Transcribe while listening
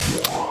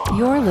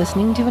You're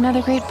listening to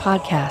another great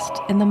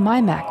podcast in the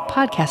MyMac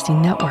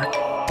Podcasting Network.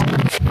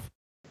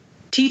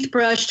 Teeth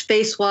brushed,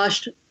 face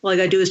washed. All I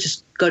gotta do is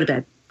just go to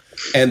bed.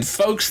 And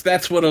folks,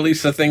 that's what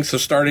Elisa thinks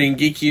of starting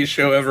Geekiest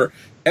Show Ever,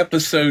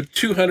 episode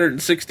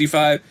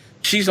 265.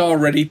 She's all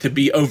ready to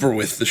be over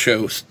with the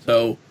show,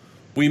 so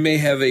we may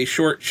have a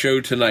short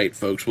show tonight,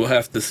 folks. We'll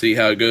have to see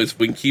how it goes. If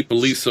we can keep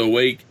Elisa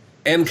awake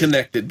and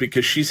connected,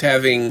 because she's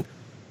having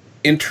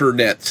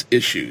internet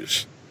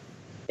issues.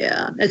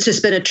 Yeah, it's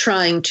just been a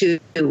trying 2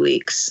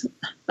 weeks.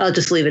 I'll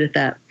just leave it at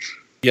that.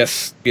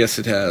 Yes,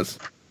 it has.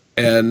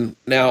 And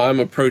now I'm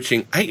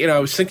approaching. I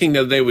was thinking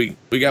the other day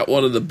we got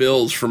one of the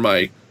bills for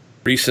my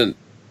recent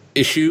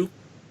issue,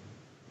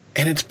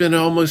 and it's been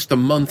almost a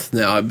month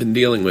now I've been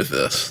dealing with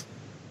this.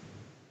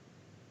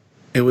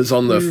 It was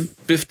on the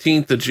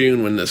 15th of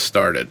June when this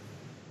started.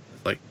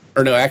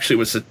 Actually it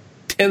was the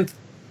 10th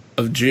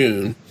of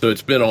June, so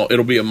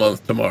it'll be a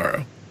month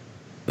tomorrow.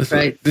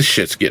 This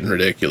shit's getting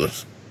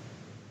ridiculous.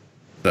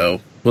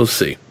 So, we'll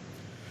see.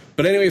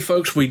 But anyway,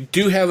 folks, we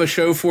do have a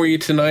show for you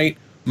tonight.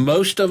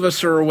 Most of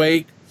us are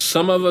awake.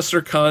 Some of us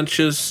are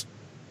conscious.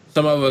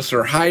 Some of us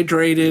are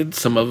hydrated.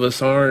 Some of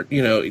us aren't.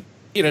 You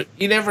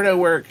never know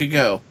where it could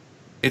go.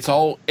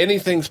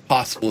 Anything's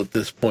possible at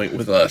this point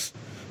with us.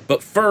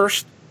 But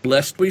first,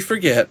 lest we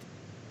forget,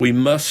 we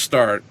must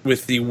start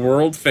with the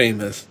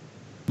world-famous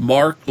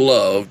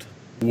Mark-loved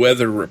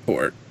weather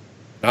report.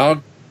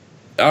 I'll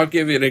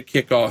give it a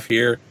kickoff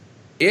here.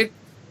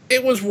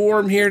 It was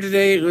warm here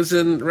today. It was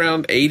in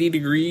around 80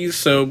 degrees,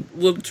 so a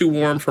little too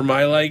warm for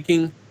my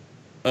liking.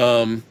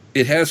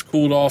 It has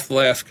cooled off the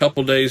last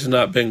couple days and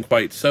not been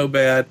quite so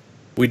bad.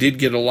 We did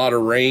get a lot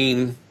of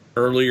rain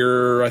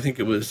earlier. I think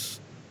it was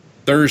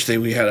Thursday.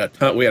 We had a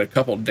couple we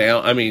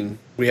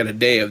had a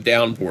day of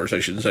downpours. I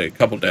shouldn't say a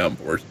couple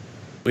downpours.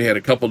 We had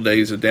a couple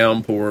days of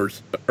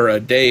downpours, or a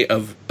day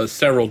of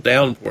several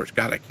downpours.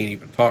 God, I can't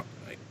even talk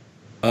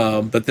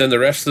tonight. But then the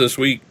rest of this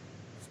week,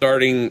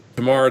 starting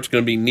tomorrow, it's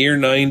going to be near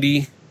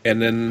 90,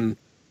 and then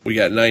we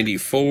got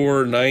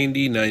 94,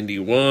 90,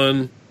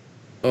 91.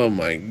 Oh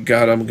my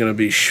God, I'm going to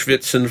be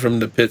schwitzing from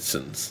the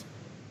pitsins.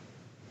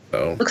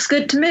 So looks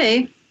good to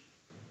me.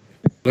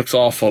 Looks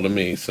awful to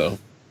me, so.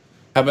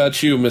 How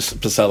about you, Miss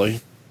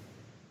Pacelli?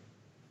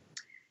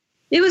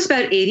 It was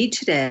about 80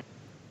 today.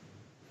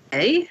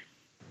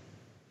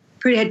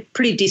 Had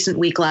pretty decent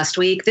week last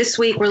week. This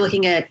week we're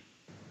looking at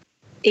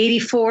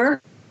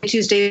 84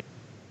 Tuesday.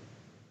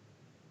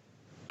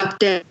 Up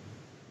to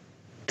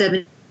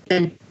 7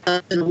 and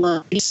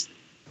lows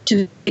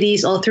to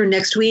 80s all through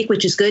next week,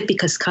 which is good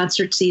because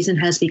concert season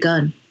has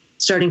begun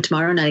starting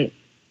tomorrow night.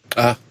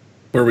 Where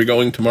are we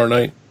going tomorrow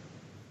night?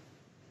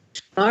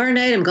 Tomorrow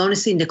night I'm going to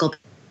see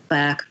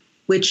Nickelback,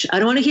 which I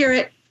don't want to hear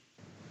it.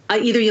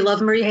 Either you love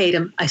them or you hate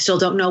them. I still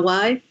don't know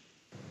why.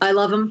 I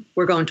love them.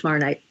 We're going tomorrow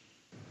night.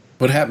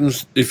 What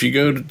happens if you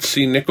go to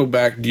see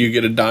Nickelback? Do you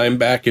get a dime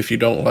back if you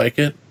don't like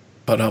it?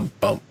 Bum.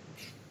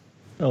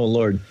 Oh,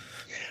 Lord.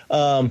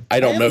 I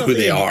don't know who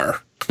they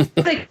are. I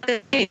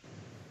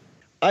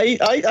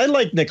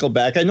like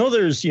Nickelback. I know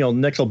there's,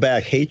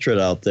 Nickelback hatred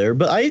out there,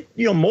 but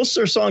most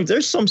of their songs,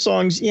 there's some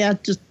songs,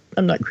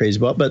 I'm not crazy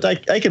about, but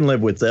I can live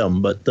with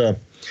them. But,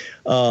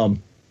 oh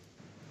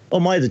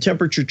my, the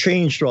temperature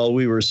changed while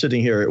we were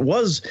sitting here. It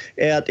was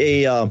at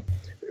a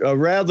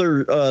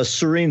rather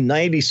serene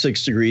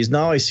 96 degrees.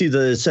 Now I see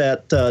that it's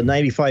at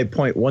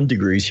 95.1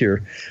 degrees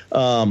here.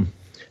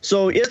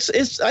 So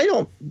it's I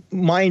don't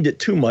mind it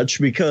too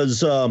much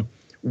because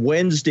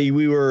Wednesday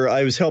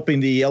I was helping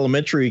the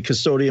elementary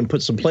custodian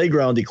put some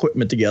playground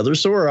equipment together.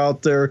 So we're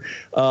out there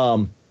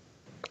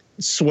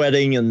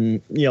sweating and,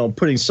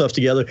 putting stuff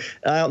together.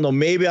 I don't know,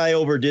 maybe I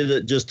overdid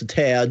it just a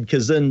tad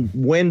because then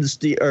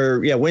Wednesday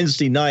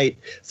night,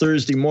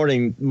 Thursday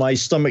morning, my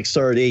stomach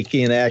started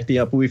aching and acting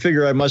up. We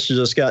figure I must have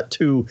just got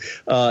too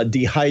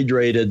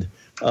dehydrated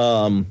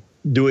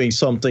doing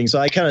something. So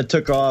I kind of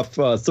took off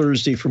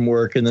Thursday from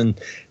work, and then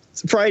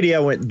Friday I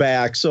went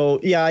back.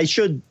 So I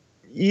should,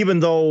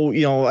 even though,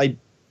 the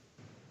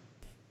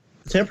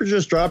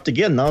temperature's dropped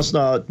again. Now it's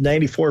now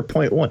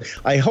 94.1.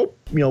 I hope,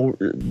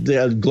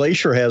 the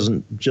glacier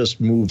hasn't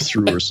just moved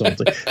through or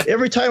something.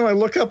 Every time I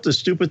look up, the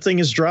stupid thing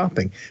is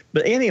dropping.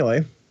 But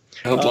anyway.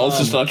 As long as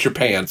it's not your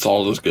pants,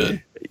 all is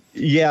good.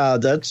 Yeah,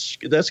 that's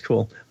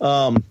cool.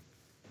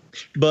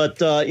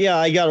 But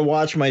I got to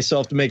watch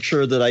myself to make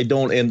sure that I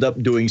don't end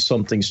up doing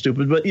something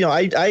stupid. But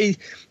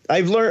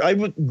I've learned. I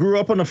grew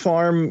up on a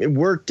farm,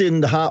 worked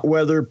in the hot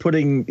weather,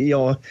 putting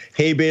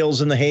hay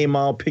bales in the hay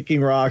mow, picking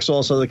rocks,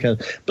 all sorts of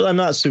kind. But I'm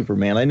not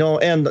Superman. I know,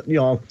 and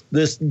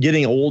this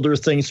getting older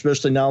thing,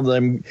 especially now that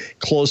I'm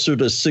closer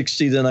to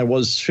 60 than I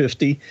was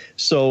 50.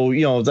 So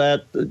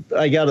that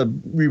I got to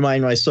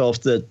remind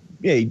myself that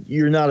hey,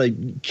 you're not a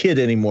kid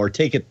anymore.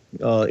 Take it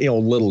a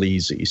little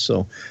easy.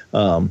 So.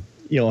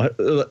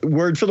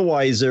 Word for the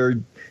wise there,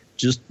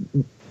 just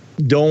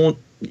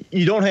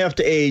you don't have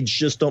to age,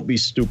 just don't be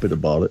stupid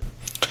about it.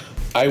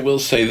 I will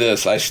say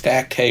this, I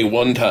stacked hay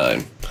one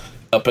time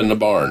up in the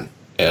barn,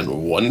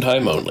 and one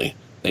time only.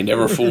 They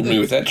never fooled me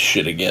with that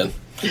shit again.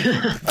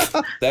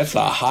 That's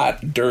a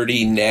hot,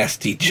 dirty,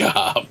 nasty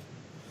job.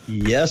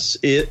 Yes,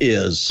 it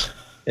is.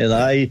 And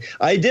I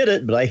did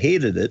it, but I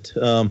hated it.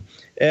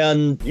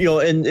 And, you know,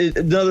 and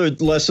another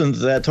lesson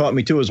that taught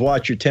me, too, is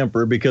watch your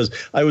temper, because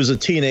I was a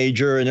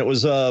teenager, and it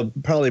was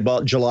probably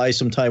about July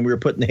sometime. We were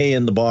putting hay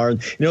in the barn.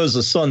 And it was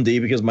a Sunday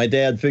because my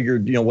dad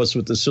figured, you know, what's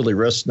with the silly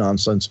rest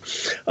nonsense.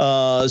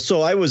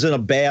 So I was in a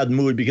bad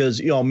mood because,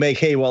 you know, make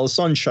hay while the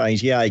sun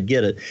shines. Yeah, I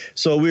get it.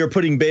 So we were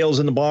putting bales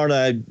in the barn. And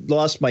I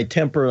lost my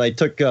temper, and I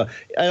took, I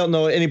don't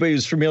know anybody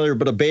who's familiar,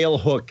 but a bale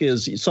hook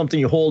is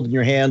something you hold in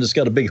your hand. It's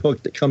got a big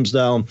hook that comes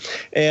down,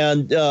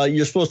 and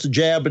you're supposed to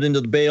jab it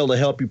into the bale to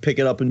help you pick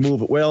it up and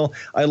move it. Well,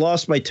 I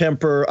lost my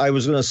temper. I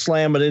was going to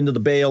slam it into the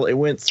bale. It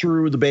went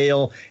through the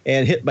bale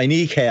and hit my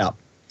kneecap.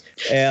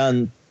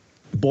 And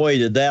boy,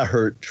 did that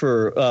hurt.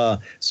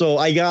 So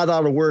I got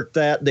out of work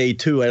that day,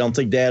 too. I don't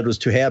think Dad was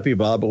too happy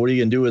about it, but what are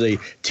you going to do with a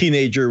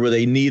teenager with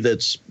a knee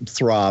that's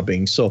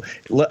throbbing? So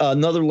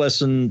another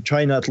lesson,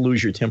 try not to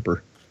lose your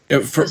temper.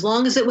 As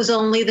long as it was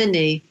only the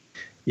knee.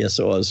 Yes,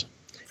 it was.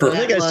 I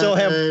think I still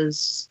have...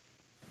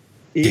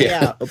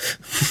 Yeah.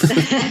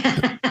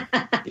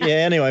 Yeah,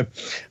 anyway.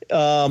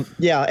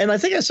 Yeah, and I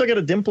think I still got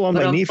a dimple on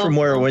my knee from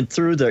where it went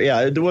through there.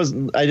 Yeah, it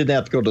wasn't, I didn't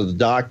have to go to the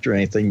doctor or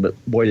anything, but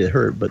boy, it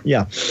hurt. But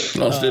yeah.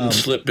 Well, it didn't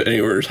slip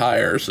anywhere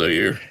higher, so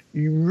you're...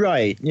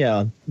 Right,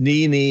 yeah.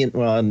 Knee.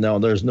 Well, no,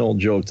 there's no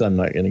jokes I'm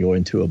not going to go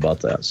into about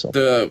that.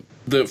 So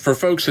for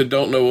folks that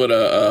don't know what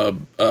a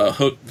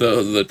hook,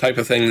 the type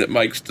of thing that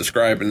Mike's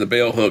describing, the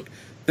bale hook,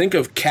 think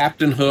of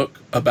Captain Hook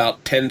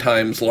about 10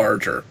 times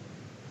larger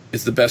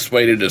is the best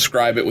way to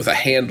describe it, with a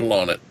handle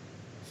on it.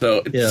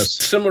 So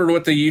it's similar to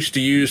what they used to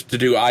use to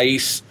do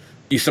ice.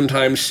 You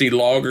sometimes see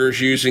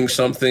loggers using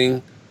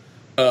something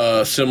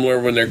similar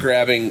when they're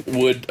grabbing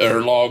wood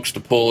or logs to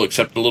pull,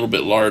 except a little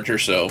bit larger.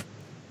 So,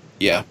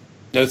 yeah,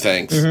 no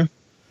thanks. Mm-hmm.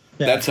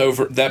 Yeah. That's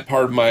over. That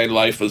part of my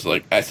life was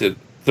like,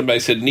 somebody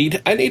said,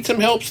 I need some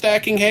help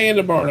stacking hay in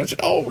the barn. I said,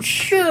 oh,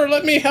 sure,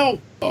 let me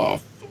help.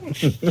 Oh,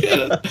 shit.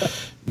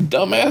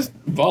 Dumbass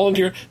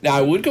volunteer. Now,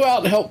 I would go out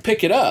and help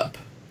pick it up.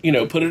 You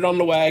know, put it on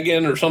the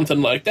wagon or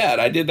something like that.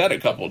 I did that a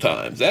couple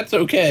times. That's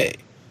okay.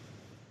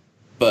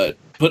 But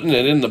putting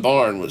it in the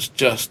barn was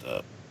just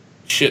a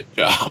shit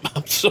job.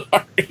 I'm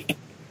sorry.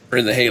 Or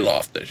in the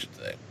hayloft, I should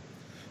say.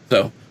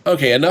 So,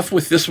 okay, enough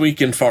with This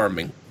Week in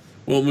Farming.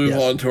 We'll move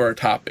on to our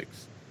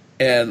topics.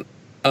 And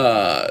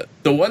the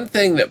one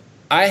thing that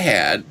I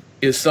had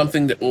is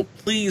something that will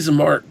please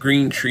Mark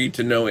Greentree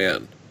to no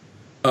end.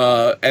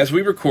 As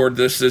we record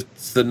this,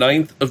 it's the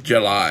 9th of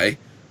July.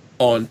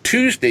 On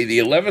Tuesday, the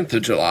 11th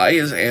of July,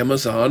 is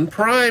Amazon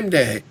Prime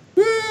Day.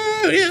 Woo!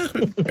 Yeah.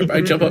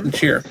 Everybody jump up and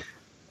cheer.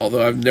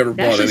 Although I've never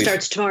bought anything. It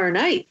starts tomorrow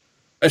night.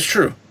 That's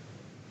true.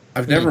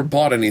 I've never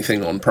bought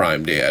anything on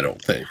Prime Day, I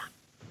don't think.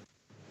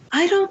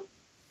 I don't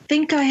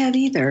think I have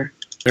either.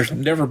 There's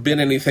never been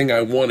anything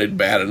I wanted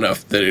bad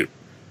enough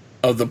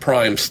of the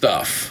Prime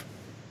stuff.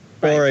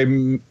 Or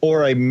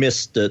I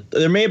missed it.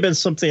 There may have been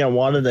something I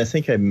wanted. I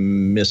think I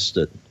missed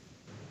it.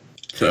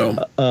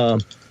 So...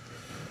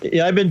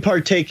 yeah, I've been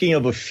partaking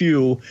of a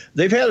few.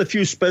 They've had a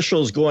few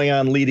specials going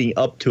on leading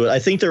up to it. I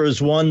think there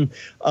was one,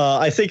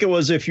 I think it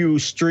was if you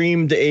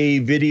streamed a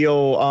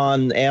video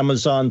on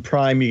Amazon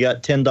Prime, you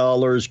got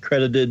 $10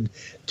 credited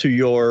to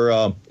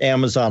your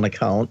Amazon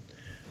account.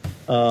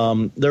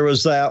 There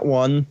was that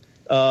one.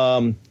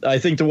 I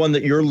think the one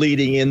that you're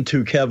leading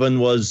into, Kevin,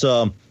 was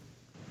I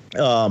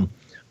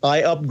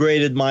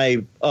upgraded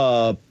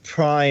my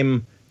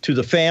Prime to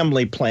the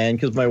family plan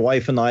because my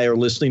wife and I are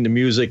listening to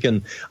music,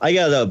 and I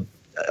got to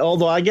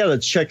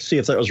check to see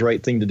if that was the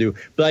right thing to do.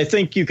 But I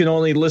think you can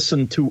only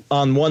listen to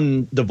on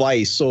one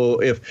device. So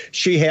if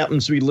she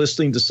happens to be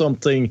listening to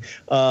something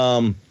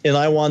and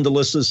I wanted to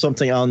listen to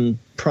something on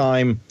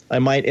Prime, I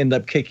might end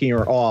up kicking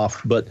her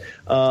off. But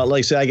like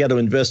I say, I got to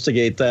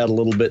investigate that a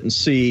little bit and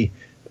see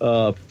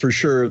for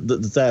sure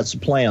that that's the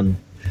plan.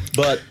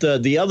 But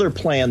the other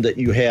plan that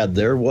you had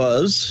there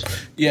was...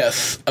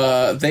 Yes,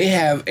 they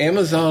have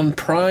Amazon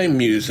Prime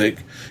Music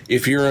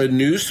if you're a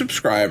new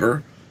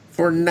subscriber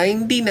for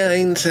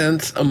 99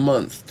 cents a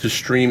month to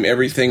stream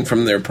everything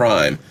from their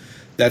Prime.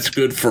 That's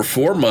good for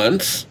 4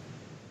 months.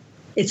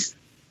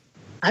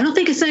 I don't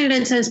think it's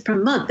 99 cents per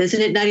month. Isn't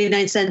it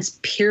 99 cents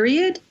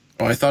period?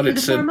 Oh, I thought it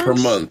said per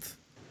month.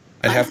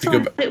 I'd have to go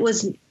back. It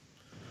was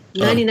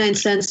 99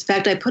 cents. In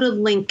fact, I put a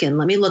link in.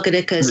 Let me look at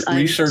it because I'm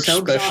Research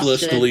so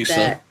specialist Lisa.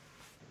 That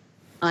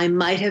I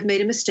might have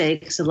made a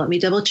mistake, so let me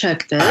double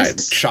check this. I'm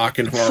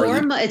shocking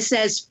horror. It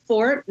says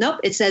 4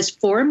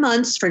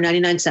 months for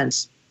 99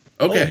 cents.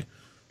 Okay.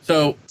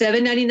 So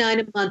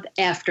 $7.99 a month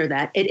after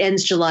that. It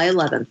ends July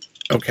 11th.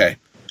 Okay.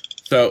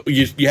 So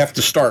you have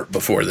to start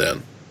before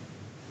then.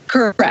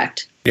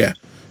 Correct. Yeah.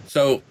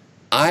 So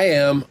I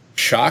am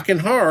shock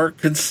and horror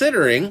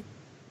considering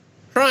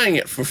trying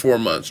it for 4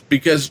 months,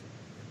 because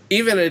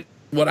even at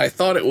what I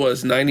thought it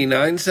was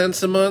 99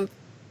 cents a month,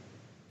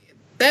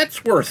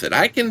 that's worth it.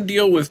 I can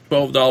deal with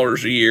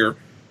 $12 a year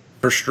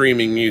for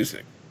streaming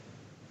music.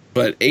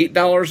 But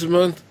 $8 a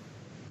month?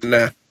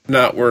 Nah,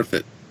 not worth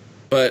it.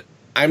 But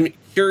I'm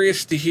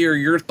curious to hear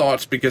your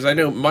thoughts because I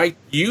know, Mike,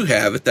 you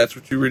have it. That's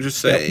what you were just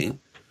saying.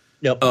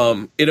 Yep.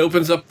 It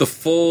opens up the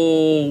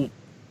full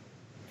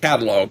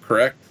catalog,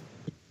 correct?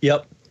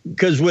 Yep.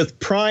 Because with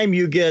Prime,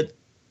 you get,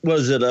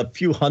 was it a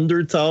few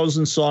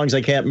 100,000 songs?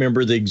 I can't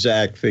remember the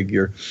exact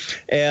figure.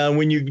 And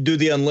when you do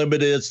the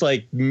unlimited, it's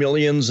like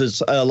millions.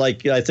 It's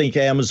like, I think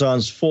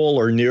Amazon's full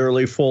or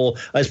nearly full.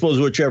 I suppose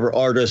whichever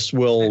artist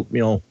will,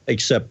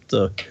 accept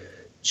the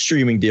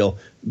streaming deal.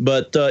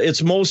 But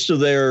it's most of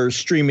their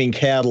streaming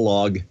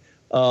catalog.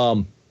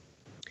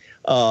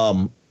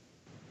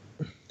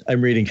 I'm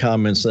reading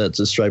comments that's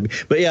distracting.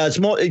 But yeah, it's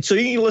more, so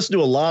you can listen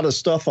to a lot of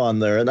stuff on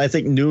there, and I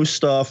think new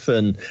stuff.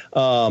 And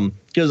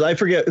because I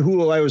forget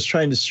who I was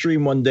trying to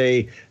stream one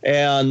day,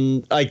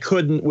 and I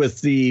couldn't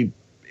with the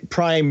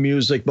Prime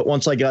Music, but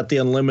once I got the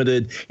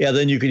unlimited,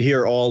 then you could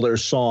hear all their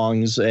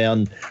songs.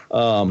 And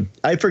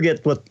I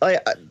forget what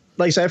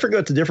like I said, I forget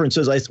what the difference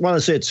is. I want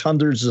to say it's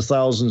hundreds of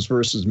thousands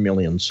versus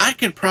millions. I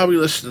could probably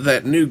listen to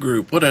that new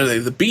group. What are they?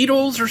 The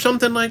Beatles or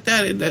something like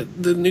that?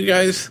 The new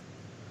guys.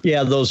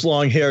 Yeah, those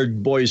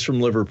long-haired boys from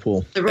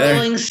Liverpool. The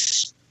Rolling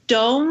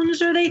Stones,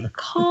 are they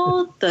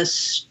called? The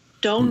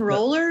Stone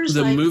Rollers?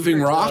 The Moving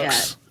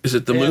Rocks? Is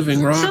it the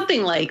Moving Rocks?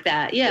 Something like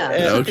that, yeah.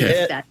 Okay.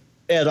 Like that.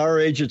 At our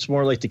age, it's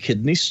more like the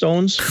Kidney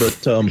Stones,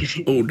 but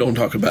oh, don't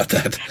talk about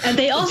that. And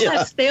they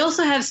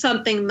also have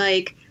something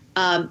like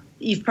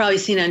you've probably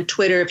seen on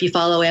Twitter if you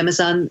follow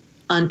Amazon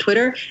on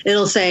Twitter.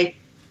 It'll say,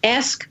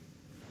 "Ask,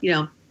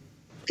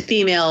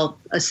 female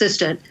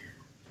assistant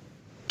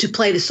to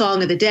play the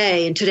song of the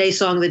day," and today's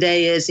song of the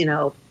day is,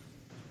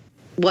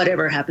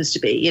 whatever it happens to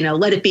be,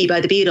 Let It Be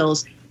by the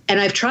Beatles. And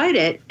I've tried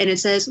it, and it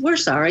says, "We're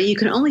sorry, you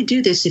can only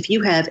do this if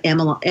you have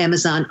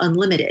Amazon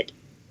Unlimited."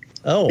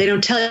 Oh. They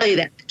don't tell you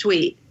that in the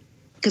tweet,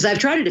 because I've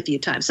tried it a few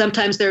times.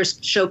 Sometimes they're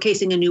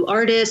showcasing a new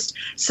artist.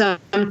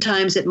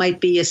 Sometimes it might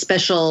be a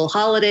special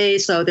holiday,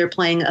 so they're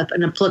playing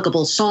an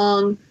applicable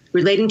song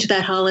relating to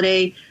that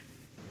holiday.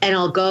 And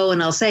I'll go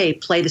and I'll say,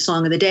 play the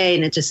song of the day,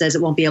 and it just says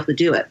it won't be able to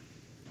do it.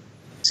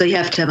 So you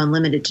have to have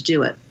unlimited to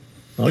do it.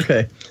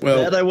 Okay.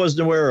 Well, that I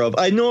wasn't aware of.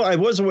 I know I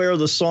was aware of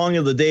the song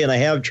of the day, and I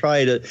have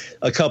tried it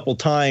a couple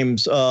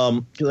times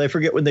because I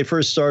forget when they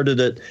first started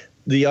it.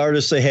 The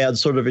artist they had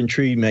sort of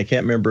intrigued me. I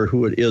can't remember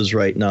who it is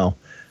right now.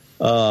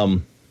 I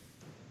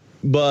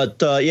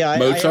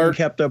haven't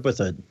kept up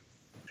with it.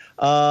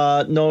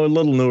 No, a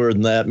little newer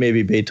than that.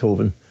 Maybe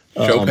Beethoven.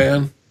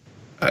 Chopin?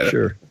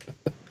 Sure.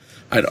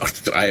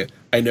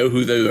 I know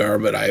who they are,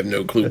 but I have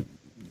no clue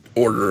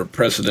order of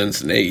precedence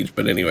and age.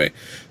 But anyway,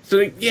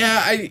 so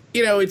yeah,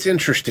 it's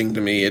interesting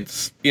to me.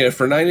 It's,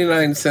 for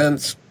 99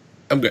 cents,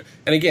 I'm good.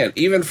 And again,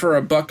 even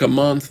for $1 a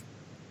month,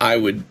 I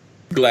would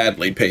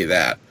gladly pay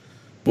that.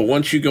 But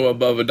once you go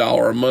above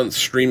 $1 a month,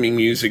 streaming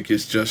music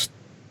is just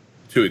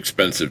too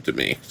expensive to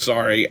me.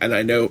 Sorry, and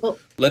I know.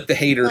 Let the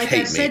haters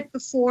hate me. Said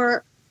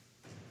before,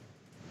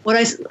 what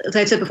I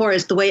said before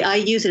is the way I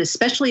use it,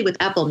 especially with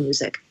Apple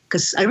Music,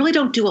 because I really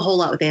don't do a whole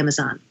lot with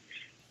Amazon.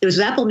 It was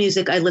with Apple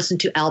Music. I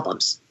listened to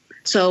albums.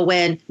 So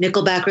when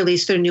Nickelback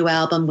released their new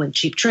album, when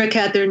Cheap Trick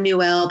had their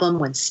new album,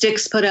 when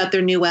Styx put out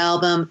their new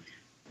album,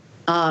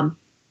 I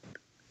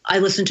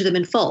listened to them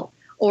in full.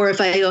 Or if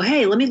I go,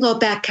 hey, let me go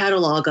back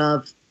catalog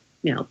of,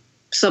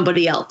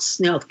 somebody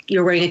else.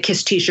 You're wearing a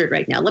Kiss T-shirt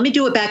right now. Let me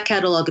do a back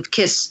catalog of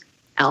Kiss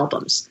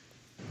albums.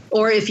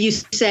 Or if you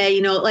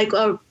say, like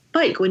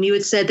Mike, when you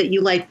had said that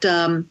you liked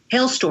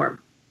Hailstorm,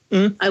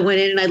 I went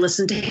in and I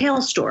listened to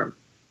Hailstorm.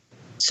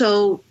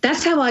 So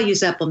that's how I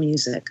use Apple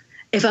Music.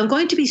 If I'm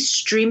going to be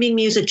streaming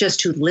music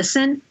just to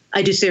listen,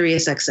 I do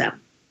SiriusXM.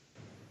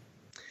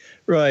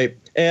 Right.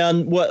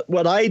 And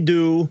what I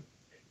do,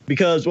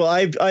 because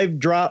I've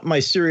dropped my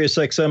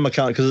SiriusXM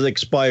account because it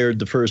expired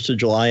the 1st of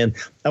July, and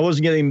I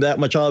wasn't getting that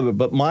much out of it.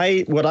 But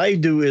what I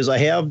do is I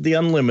have the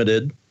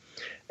unlimited,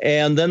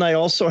 and then I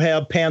also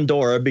have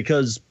Pandora,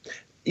 because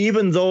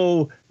even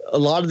though a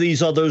lot of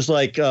these others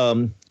like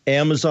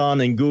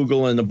Amazon and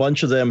Google and a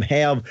bunch of them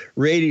have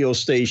radio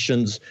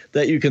stations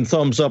that you can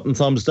thumbs up and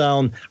thumbs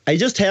down, I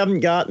just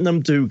haven't gotten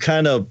them to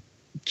kind of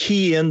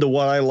key into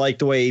what I like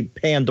the way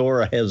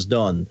Pandora has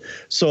done.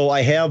 So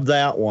I have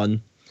that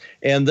one.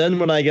 And then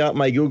when I got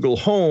my Google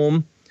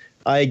Home,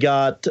 I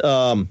got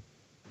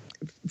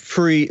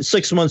free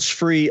 6 months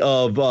free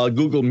of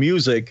Google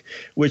Music,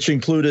 which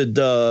included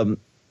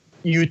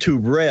YouTube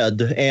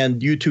Red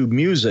and YouTube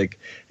Music.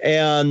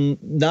 And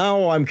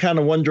now I'm kind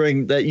of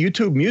wondering that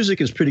YouTube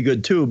Music is pretty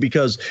good too,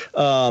 because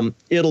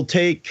it'll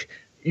take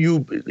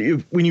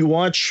when you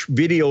watch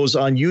videos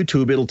on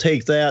YouTube, it'll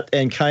take that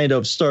and kind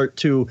of start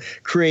to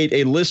create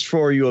a list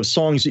for you of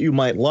songs that you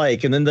might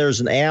like. And then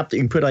there's an app that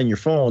you can put on your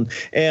phone,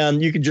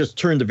 and you can just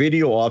turn the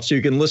video off so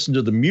you can listen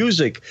to the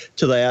music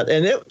to that.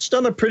 And it's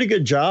done a pretty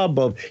good job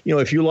of,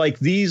 if you like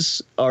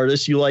these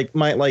artists, you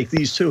might like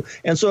these too.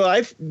 And so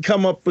I've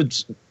come up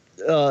with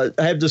I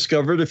have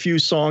discovered a few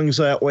songs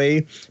that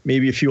way,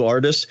 maybe a few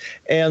artists.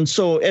 And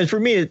for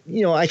me,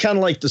 I kind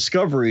of like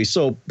discovery.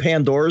 So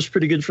Pandora is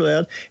pretty good for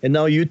that. And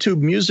now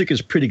YouTube Music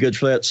is pretty good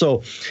for that.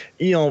 So,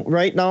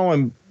 right now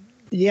I'm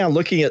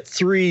looking at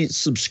 3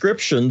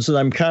 subscriptions, and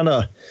I'm kind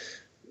of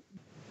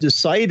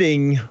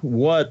deciding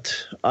what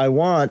I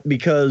want,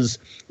 because,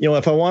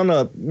 if I want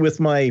to, with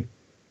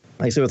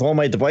all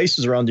my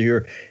devices around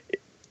here,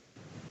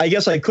 I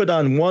guess I could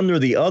on one or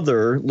the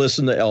other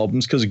listen to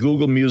albums, because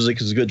Google Music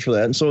is good for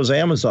that, and so is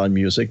Amazon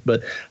Music.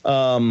 But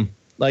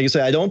like I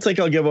say, I don't think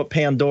I'll give up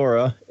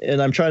Pandora,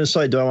 and I'm trying to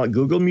decide, do I want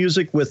Google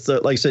Music with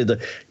it's the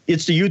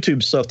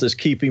YouTube stuff that's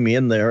keeping me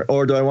in there,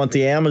 or do I want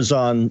the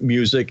Amazon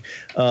Music?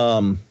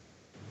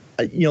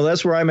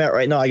 That's where I'm at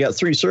right now. I got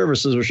 3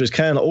 services, which is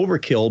kind of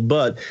overkill,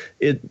 but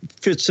it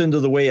fits into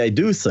the way I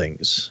do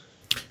things.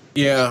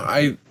 Yeah,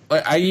 I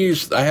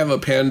have a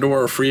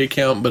Pandora free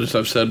account, but as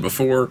I've said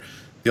before,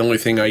 the only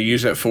thing I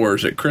use it for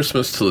is at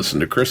Christmas to listen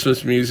to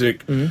Christmas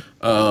music.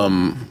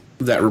 Mm-hmm.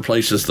 That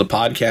replaces the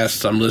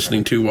podcasts I'm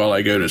listening to while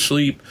I go to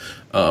sleep.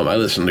 I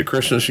listen to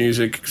Christmas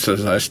music,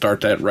 so I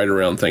start that right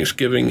around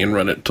Thanksgiving and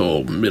run it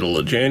till middle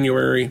of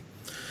January.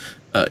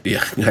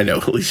 Yeah, I know.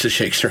 Lisa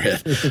shakes her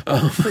head.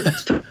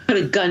 Put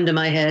a gun to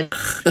my head.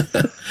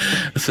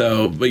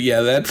 So, but yeah,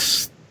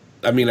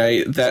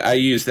 I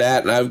use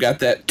that, and I've got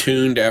that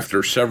tuned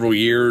after several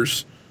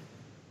years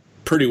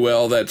pretty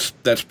well. That's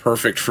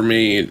perfect for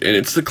me, and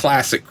it's the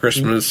classic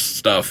Christmas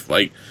stuff,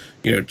 like,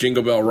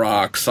 Jingle Bell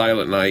Rock,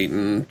 Silent Night,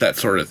 and that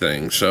sort of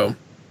thing. So,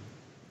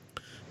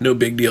 no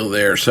big deal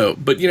there. So,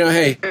 but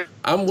hey,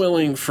 I'm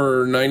willing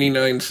for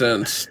 99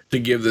 cents to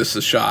give this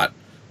a shot.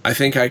 I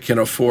think I can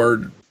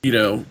afford,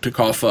 to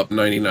cough up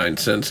 99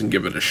 cents and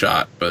give it a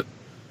shot, but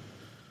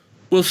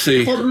we'll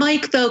see. Well,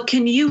 Mike, though,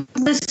 can you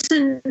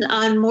listen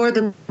on more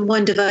than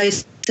one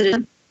device at a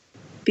time?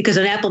 Because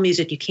on Apple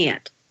Music, you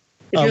can't.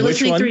 If you're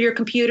listening through your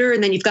computer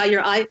and then you've got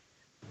your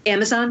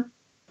Amazon.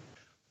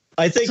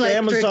 I think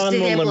Amazon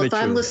will limit you. If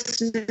I'm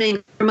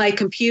listening from my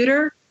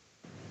computer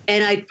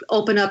and I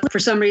open up, for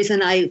some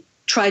reason, I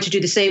try to do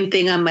the same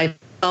thing on my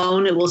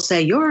phone, it will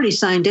say, you're already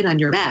signed in on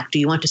your Mac. Do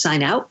you want to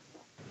sign out?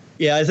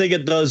 Yeah, I think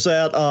it does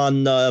that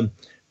on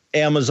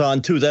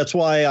Amazon too. That's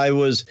why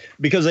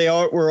because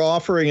were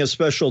offering a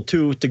special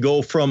too, to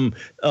go from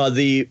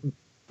the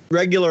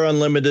regular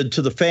unlimited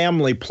to the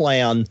family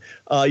plan.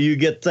 You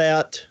get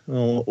that.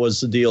 Oh, what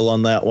was the deal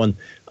on that one?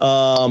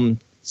 $10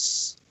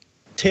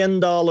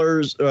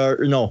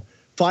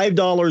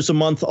 $5 a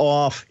month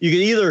off. You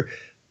could either,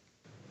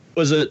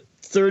 was it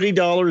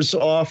 $30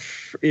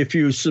 off if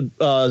you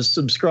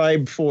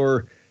subscribe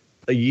for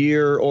a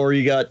year, or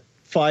you got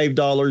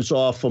 $5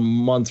 off a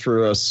month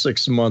for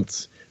 6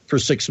 months or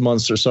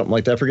something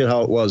like that. I forget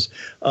how it was.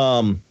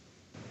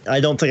 I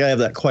don't think I have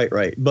that quite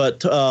right,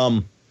 but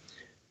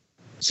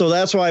so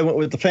that's why I went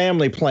with the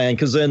family plan,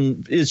 because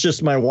then it's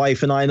just my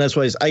wife and I, and that's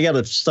why I got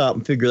to stop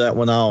and figure that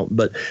one out.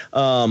 But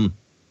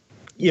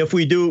if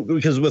we do,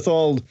 because with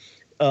all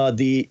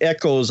the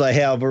echoes I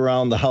have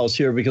around the house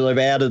here, because I've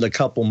added a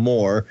couple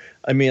more.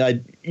 I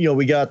mean,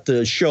 we got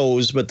the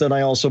shows, but then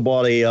I also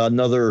bought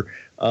another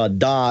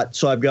Dot.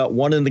 So I've got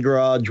one in the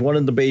garage, one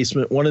in the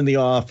basement, one in the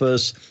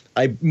office.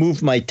 I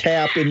moved my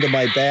tap into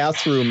my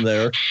bathroom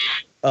there,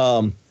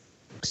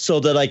 so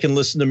that I can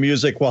listen to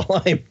music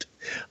while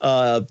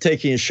I'm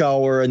taking a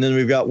shower. And then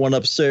we've got one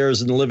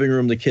upstairs in the living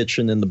room, the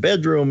kitchen, and the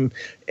bedroom.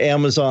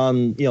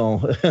 Amazon,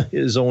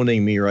 is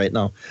owning me right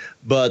now.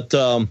 But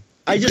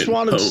I just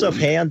wanted stuff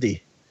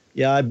handy.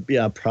 Yeah,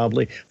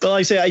 probably. But like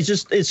I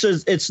say,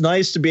 it's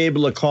nice to be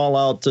able to call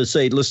out to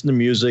say, listen to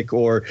music,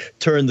 or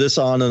turn this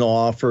on and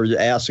off, or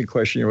ask a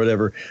question or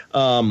whatever.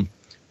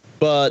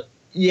 But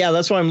yeah,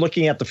 that's why I'm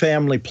looking at the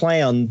family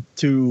plan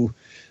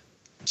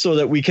so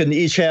that we can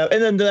each have,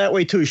 and then that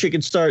way too, she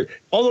can start,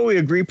 although we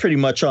agree pretty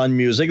much on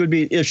music, it would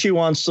be if she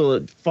wants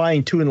to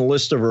fine tune a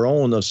list of her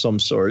own of some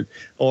sort,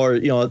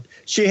 or,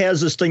 she has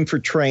this thing for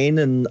Train,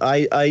 and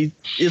I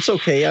it's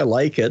okay. I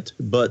like it,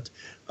 but,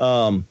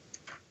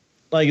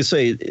 like I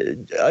say,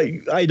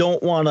 I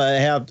don't want to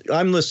have,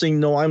 I'm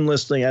listening.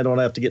 I don't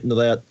have to get into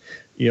that,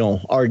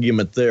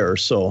 argument there.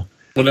 So,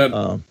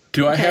 well,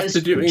 do I have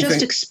to do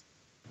anything?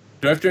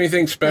 Do I have to do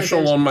anything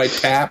special on my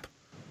tap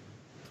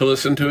to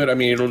listen to it? I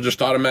mean, it'll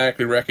just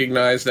automatically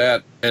recognize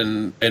that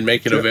and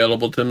make it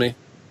available to me?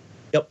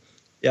 Yep.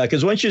 Yeah,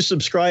 because once you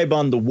subscribe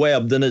on the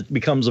web, then it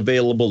becomes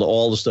available to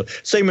all the stuff.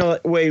 Same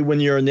way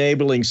when you're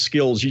enabling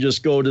skills, you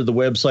just go to the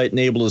website,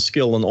 enable the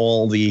skill, and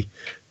all the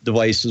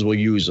devices will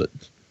use it.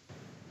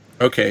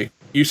 Okay.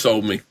 You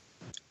sold me.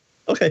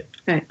 Okay.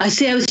 I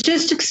see. I was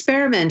just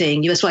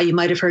experimenting. That's why you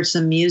might have heard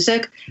some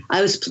music.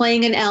 I was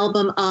playing an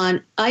album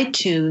on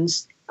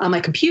iTunes on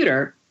my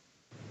computer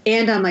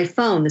and on my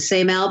phone, the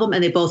same album,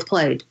 and they both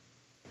played.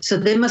 So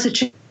they must have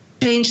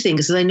changed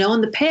things, because I know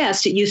in the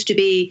past it used to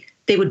be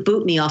they would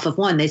boot me off of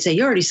one. They'd say,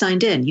 you're already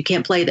signed in. You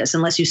can't play this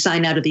unless you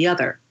sign out of the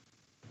other.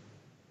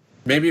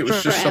 Maybe it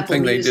was just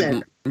something they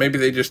didn't, maybe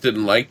they just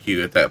didn't like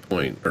you at that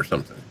point or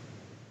something.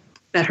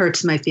 That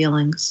hurts my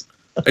feelings.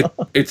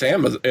 It's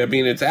Amazon. I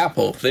mean, it's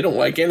Apple. They don't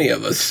like any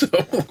of us. So.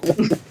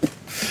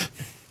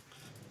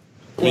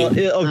 Well,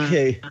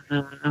 okay.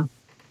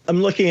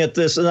 I'm looking at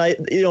this, and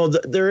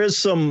there is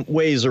some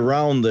ways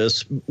around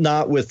this,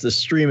 not with the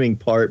streaming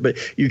part, but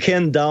you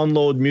can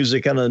download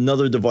music on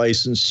another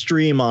device and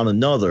stream on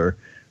another.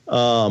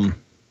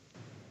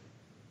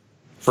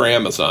 For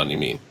Amazon, you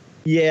mean?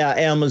 Yeah,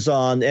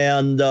 Amazon,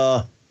 and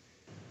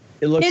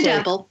it looks And like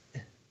Apple.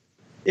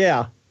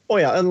 Yeah. Oh,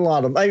 yeah, and a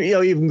lot of them.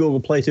 Even Google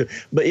Play too.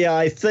 But yeah,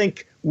 I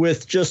think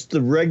with just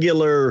the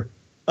regular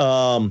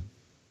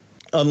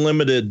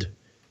unlimited,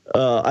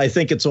 I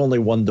think it's only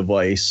one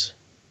device.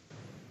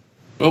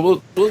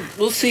 Well,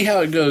 we'll see how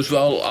it goes.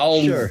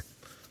 Sure.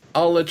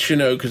 I'll let you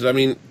know, because I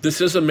mean,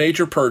 this is a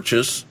major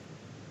purchase.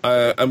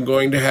 I'm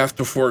going to have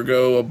to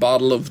forego a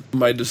bottle of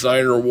my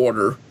designer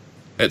water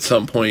at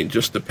some point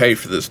just to pay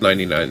for this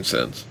 99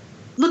 cents.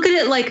 Look at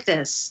it like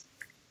this.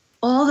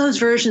 All those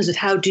versions of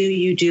How Do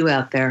You Do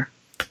out there.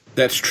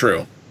 That's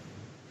true.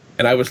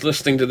 And I was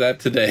listening to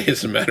that today,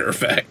 as a matter of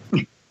fact.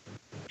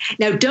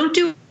 Now, don't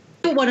do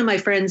what one of my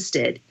friends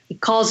did. He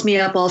calls me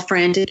up all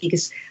frantic. He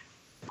goes,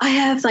 I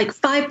have like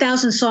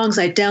 5,000 songs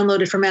I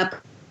downloaded from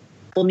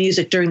Apple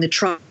Music during the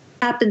trial.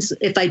 What happens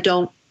if I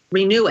don't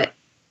renew it?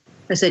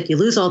 I said, you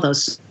lose all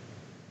those.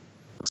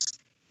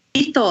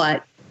 He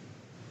thought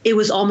it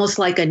was almost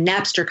like a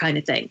Napster kind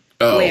of thing,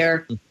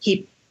 where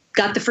he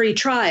got the free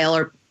trial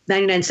or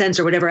 99 cents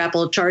or whatever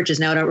Apple charges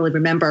now, I don't really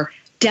remember,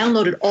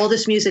 downloaded all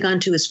this music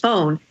onto his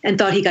phone and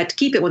thought he got to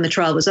keep it when the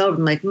trial was over.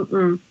 I'm like,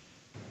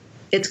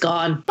 it's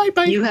gone.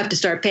 Bye-bye. You have to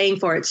start paying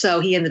for it. So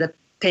he ended up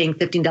paying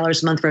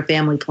 $15 a month for a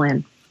family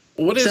plan.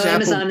 What is so Apple?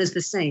 Amazon is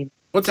the same.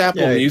 What's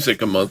Apple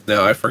Music a month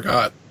now? I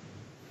forgot.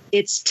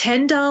 It's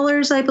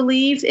 $10, I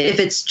believe, if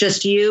it's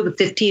just you, but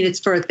 $15 it's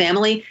for a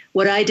family.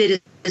 What I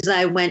did is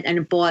I went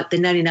and bought the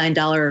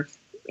 $99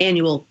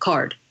 annual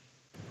card.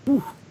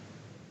 Ooh.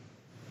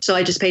 So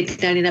I just paid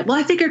 $99. Well,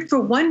 I figured for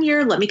 1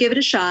 year, let me give it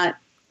a shot.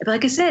 But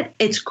like I said,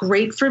 it's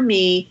great for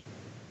me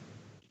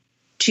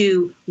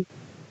to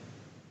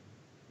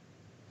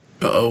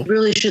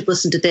really should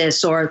listen to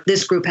this, or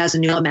this group has a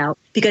new album out.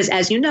 Because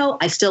as you know,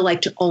 I still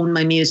like to own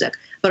my music,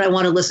 but I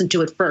want to listen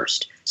to it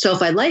first. So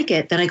if I like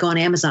it, then I go on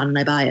Amazon and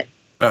I buy it.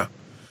 Well,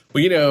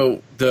 you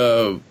know,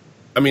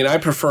 I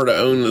prefer to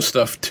own the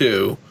stuff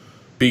too,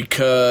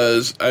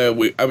 because I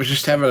was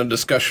just having a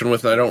discussion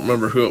with, I don't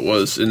remember who it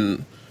was,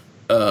 in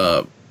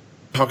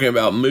talking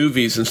about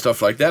movies and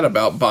stuff like that,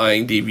 about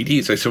buying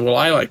DVDs. I said, well,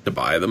 I like to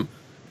buy them.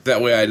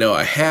 That way I know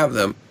I have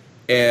them.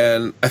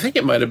 And I think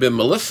it might have been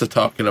Melissa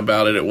talking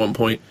about it at one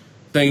point,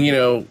 saying, you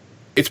know,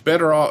 it's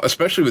better off,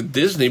 especially with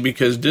Disney,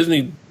 because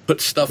Disney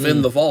puts stuff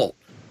in the vault.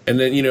 And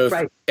then, you know,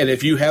 and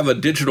if you have a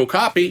digital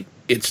copy,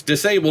 it's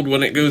disabled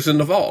when it goes in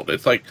the vault.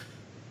 It's like,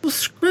 well,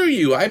 screw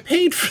you. I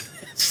paid for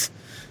this.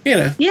 You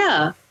know.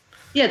 Yeah.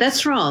 Yeah,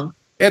 that's wrong.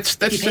 That's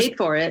you paid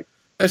for it.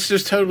 That's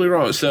just totally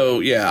wrong. So,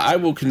 yeah, I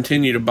will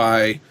continue to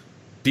buy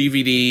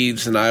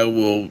DVDs, and I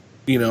will,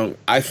 you know,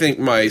 I think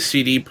my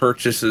CD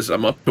purchases,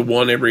 I'm up to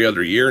one every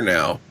other year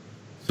now.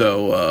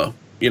 So,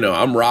 you know,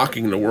 I'm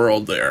rocking the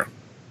world there.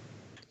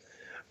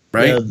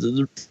 Right? Yeah,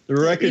 the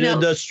record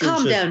industry.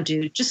 Calm down,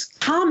 dude. Just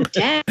calm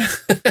down.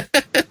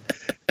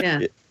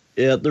 Yeah.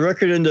 Yeah, the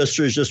record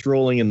industry is just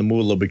rolling in the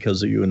moolah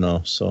because of you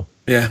now. So.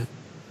 Yeah.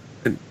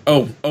 And,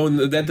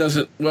 and that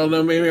doesn't. Well,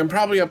 no, maybe I'm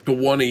probably up to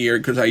one a year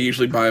because I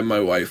usually buy my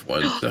wife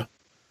one. So.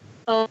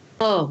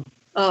 Oh!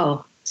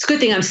 It's a good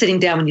thing I'm sitting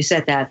down when you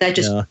said that.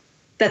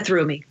 That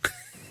threw me.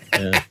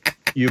 Yeah.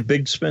 You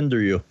big spender,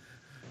 you.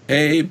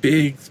 Hey,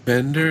 big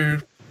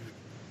spender.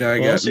 Now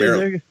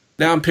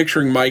Now I'm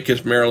picturing Mike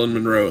as Marilyn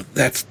Monroe.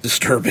 That's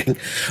disturbing.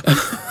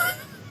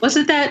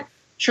 Wasn't that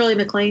Shirley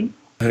MacLaine?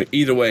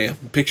 Either way, I'm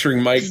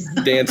picturing Mike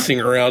dancing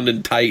around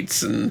in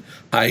tights and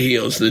high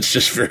heels, and it's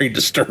just very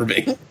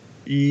disturbing.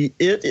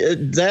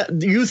 That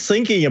you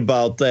thinking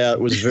about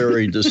that was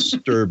very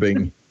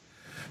disturbing.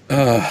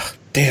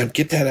 Damn,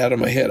 get that out of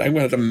my head. I'm going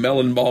to have to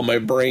melon ball my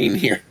brain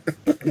here.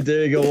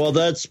 There you go. Well,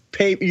 that's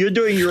you're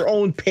doing your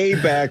own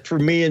payback for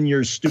me and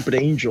your stupid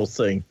angel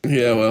thing.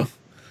 Yeah, well.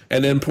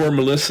 And then poor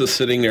Melissa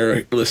sitting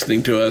there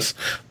listening to us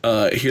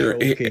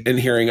and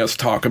hearing us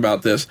talk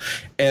about this.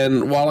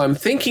 And while I'm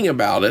thinking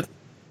about it,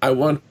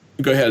 go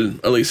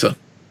ahead, Elisa.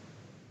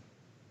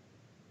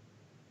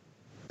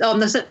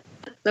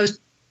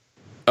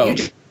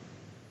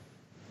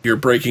 You're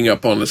breaking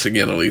up on us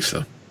again,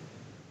 Elisa.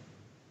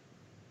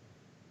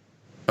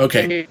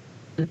 Okay.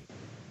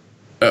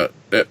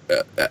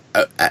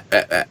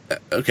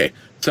 Okay.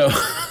 So,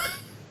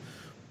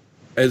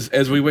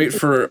 as we wait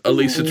for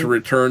Elisa to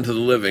return to the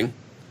living,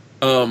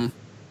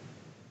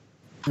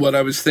 what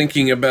I was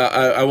thinking about,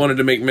 I wanted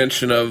to make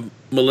mention of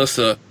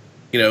Melissa.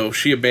 You know,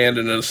 she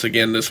abandoned us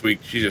again this week.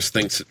 She just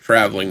thinks that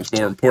traveling is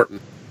more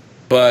important.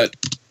 But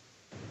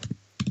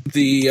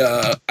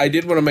I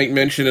did want to make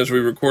mention as we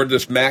record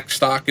this,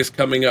 Macstock is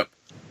coming up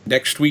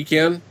next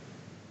weekend.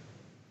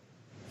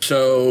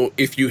 So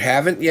if you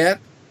haven't yet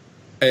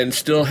and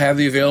still have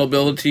the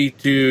availability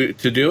to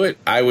do it,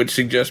 I would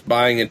suggest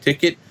buying a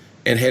ticket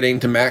and heading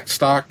to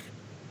Macstock.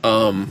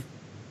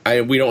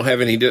 I don't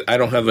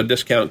have a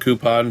discount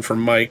coupon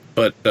from Mike,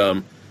 but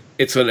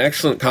it's an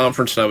excellent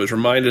conference, and I was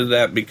reminded of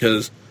that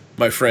because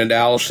my friend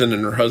Allison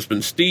and her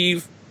husband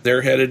Steve,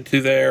 they're headed to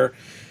there,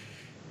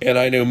 and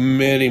I know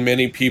many,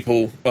 many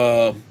people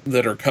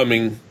that are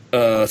coming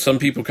some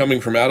people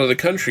coming from out of the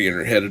country and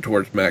are headed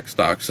towards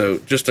MacStock. So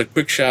just a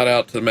quick shout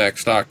out to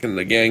MacStock and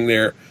the gang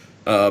there.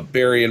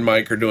 Barry and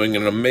Mike are doing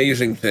an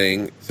amazing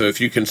thing. So if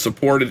you can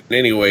support it in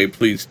any way,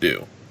 please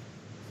do.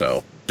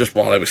 So just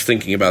while I was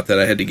thinking about that,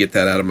 I had to get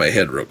that out of my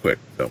head real quick.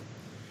 So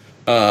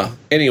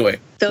anyway.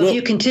 So if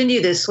you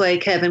continue this way,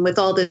 Kevin, with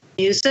all the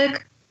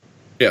music,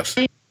 yes,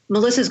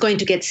 Melissa's going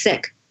to get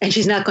sick and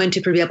she's not going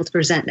to be able to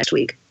present next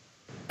week.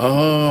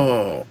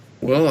 Oh,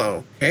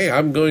 well, okay.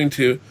 I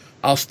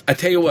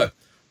tell you what,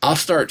 I'll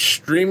start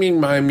streaming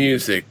my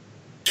music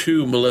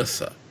to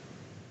Melissa.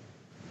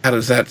 How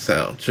does that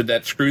sound? Should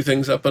that screw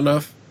things up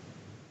enough?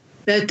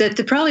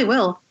 That probably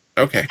will.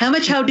 Okay. How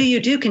much How Do You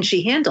Do can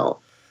she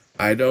handle?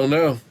 I don't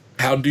know.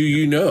 How do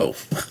you know?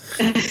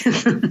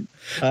 I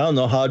don't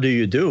know. How do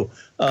you do?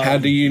 How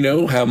do you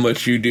know how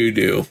much you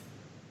do?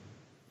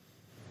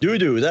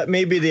 Do. That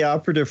may be the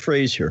operative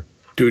phrase here.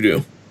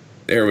 Do.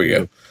 There we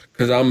go.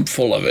 Because I'm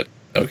full of it.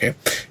 Okay.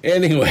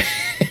 Anyway,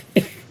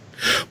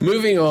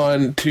 moving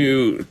on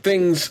to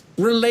things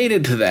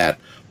related to that.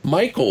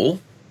 Michael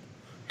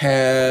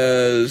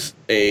has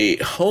a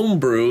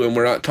homebrew, and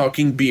we're not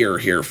talking beer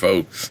here,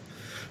 folks.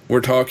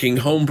 We're talking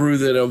homebrew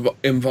that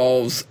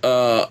involves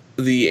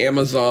the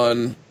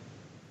Amazon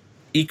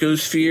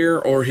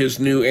ecosphere, or his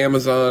new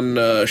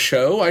Amazon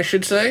show, I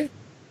should say.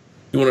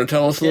 You want to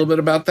tell us a little bit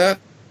about that?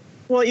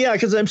 Well, yeah,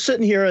 because I'm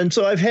sitting here, and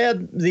so I've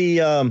had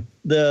the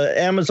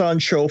Amazon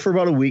show for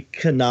about a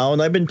week now,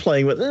 and I've been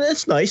playing with it. And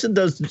it's nice. It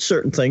does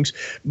certain things.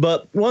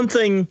 But one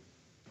thing,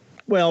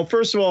 well,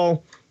 first of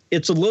all,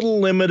 it's a little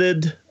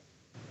limited.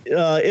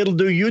 It'll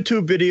do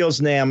YouTube videos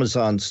and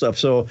Amazon stuff.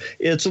 So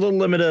it's a little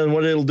limited on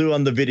what it'll do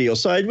on the video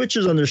side, which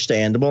is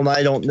understandable.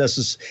 And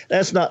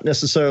that's not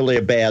necessarily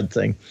a bad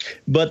thing.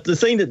 But the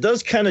thing that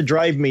does kind of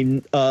drive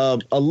me a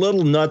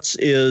little nuts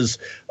is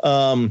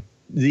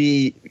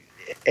the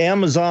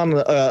Amazon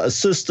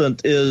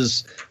assistant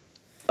is,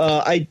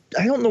 I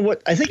don't know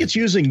what, I think it's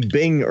using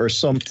Bing or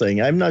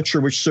something. I'm not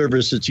sure which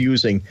service it's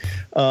using.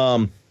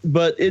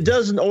 But it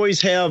doesn't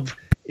always have,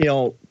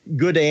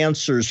 good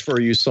answers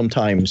for you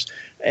sometimes.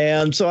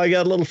 And so I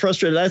got a little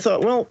frustrated. I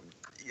thought, well,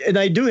 and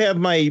I do have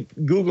my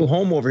Google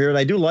Home over here, and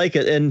I do like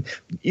it. And,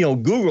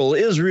 Google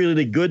is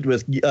really good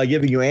with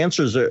giving you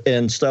answers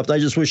and stuff. I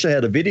just wish I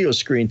had a video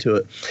screen to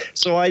it.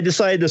 So I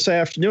decided this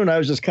afternoon, I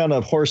was just kind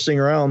of horsing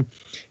around.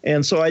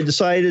 And so I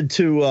decided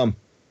to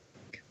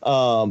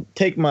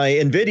take my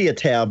NVIDIA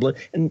tablet.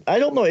 And I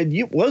don't know,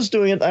 it was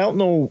doing it. I don't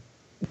know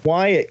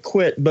why it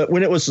quit, but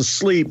when it was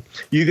asleep,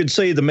 you could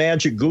say the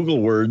magic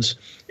Google words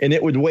and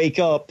it would wake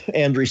up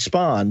and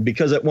respond,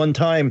 because at one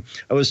time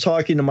I was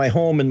talking to my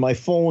home and my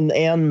phone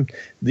and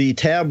the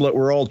tablet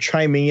were all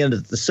chiming in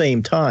at the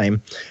same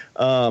time.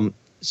 And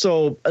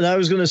I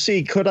was going to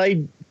see, could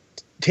I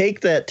take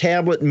that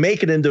tablet and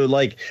make it into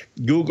like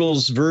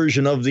Google's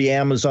version of the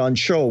Amazon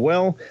show?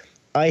 Well,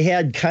 I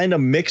had kind of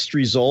mixed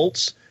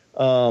results.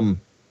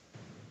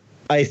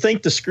 I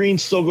think the screen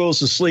still goes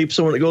to sleep,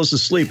 so when it goes to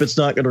sleep, it's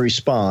not going to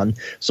respond.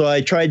 So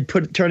I tried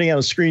turning on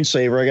a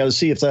screensaver. I got to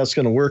see if that's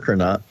going to work or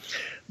not.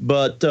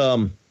 But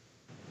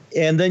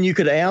and then you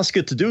could ask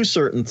it to do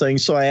certain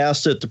things. So I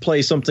asked it to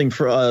play something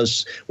for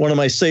us, one of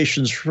my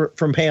stations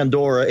from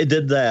Pandora. It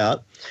did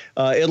that.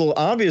 It'll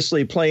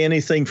obviously play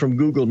anything from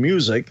Google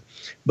Music.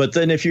 But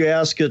then if you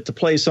ask it to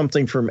play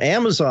something from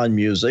Amazon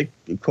Music,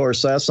 of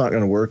course, that's not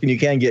going to work. And you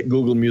can't get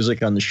Google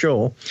Music on the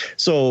show.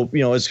 So,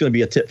 it's going to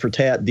be a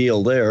tit-for-tat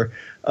deal there.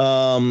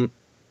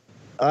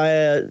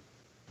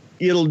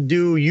 It'll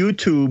do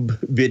YouTube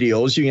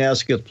videos. You can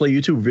ask it to play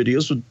YouTube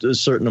videos with a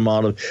certain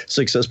amount of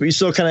success. But you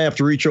still kind of have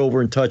to reach over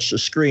and touch the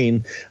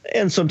screen.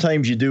 And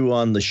sometimes you do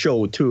on the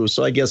show, too.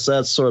 So I guess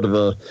that's sort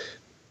of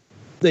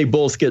they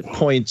both get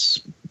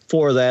points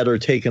for that or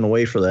taken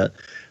away for that.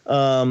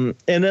 And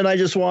then I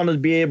just wanted to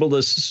be able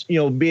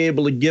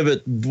to give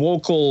it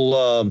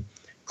vocal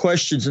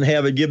questions and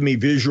have it give me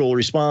visual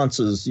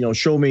responses,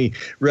 show me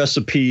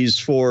recipes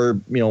for,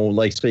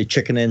 like say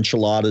chicken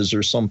enchiladas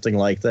or something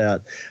like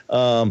that.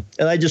 And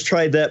I just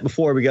tried that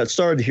before we got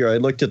started here. I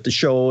looked at the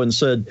show and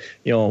said,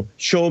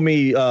 show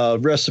me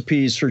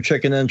recipes for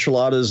chicken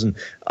enchiladas, and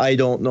I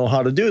don't know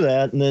how to do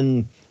that. And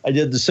then I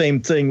did the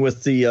same thing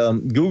with the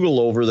Google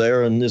over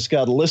there, and it's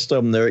got a list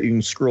of them there you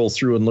can scroll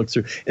through and look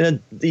through. And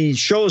the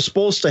show is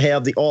supposed to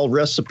have the all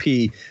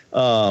recipe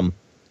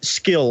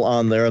skill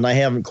on there, and I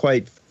haven't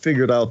quite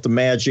figured out the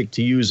magic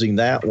to using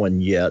that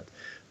one yet.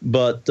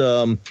 But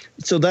so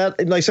that,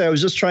 like I said, I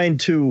was just trying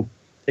to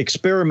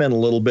experiment a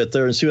little bit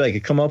there and see what I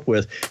could come up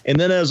with. And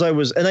then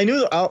and I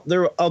knew out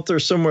there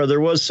somewhere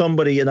there was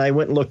somebody, and I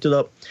went and looked it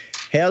up,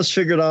 has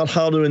figured out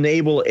how to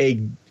enable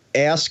a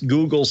Ask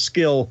Google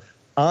skill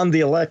on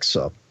the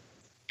Alexa.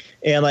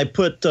 And I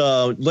put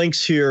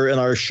links here in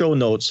our show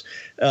notes.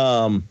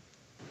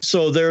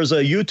 So there's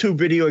a YouTube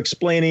video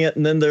explaining it,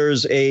 and then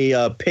there's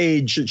a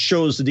page that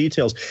shows the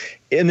details.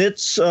 And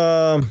it's,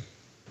 what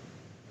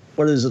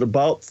is it,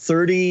 about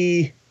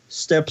 30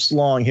 steps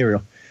long.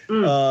 Here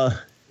we go.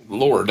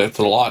 Lord, that's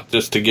a lot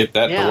just to get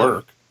that to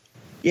work.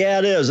 Yeah,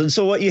 it is. And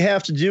so what you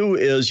have to do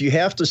is you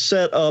have to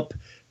set up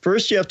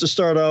first you have to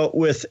start out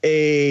with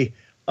a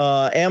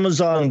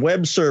Amazon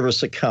Web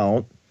Service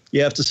account.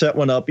 You have to set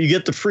one up. You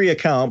get the free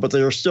account, but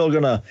they're still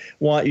going to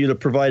want you to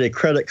provide a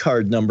credit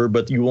card number,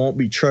 but you won't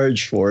be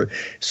charged for it.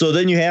 So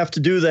then you have to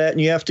do that, and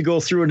you have to go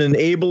through and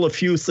enable a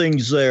few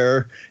things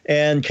there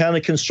and kind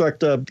of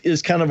construct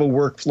is kind of a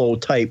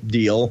workflow type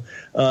deal.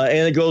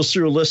 And it goes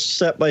through a list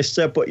step by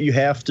step what you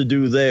have to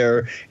do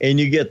there, and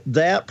you get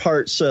that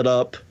part set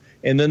up.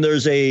 And then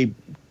there's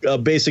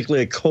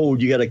basically a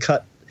code you got to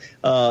cut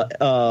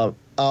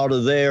out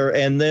of there,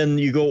 and then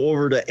you go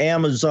over to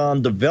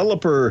Amazon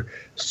Developer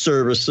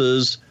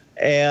Services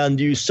and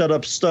you set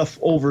up stuff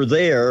over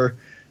there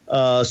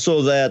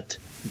so that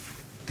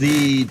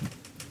the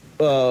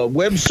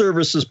web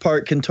services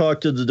part can talk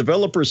to the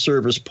developer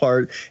service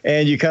part,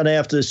 and you kind of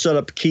have to set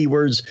up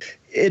keywords.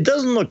 It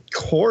doesn't look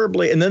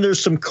horribly, and then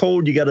there's some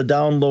code you got to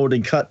download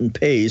and cut and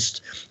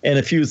paste, and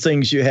a few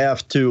things you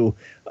have to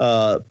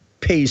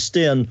paste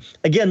in.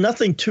 Again,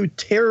 nothing too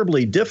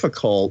terribly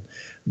difficult,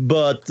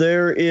 but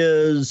there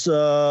is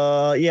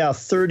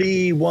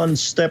 31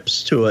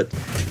 steps to it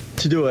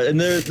to do it, and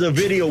the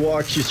video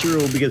walks you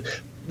through, because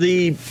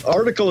the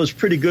article is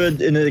pretty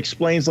good and it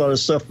explains a lot of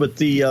stuff, but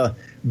the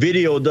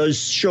video does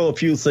show a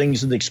few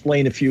things and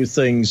explain a few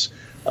things.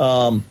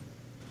 Wouldn't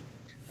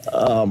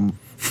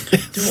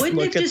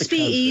it just be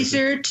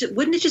easier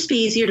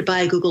to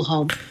buy a Google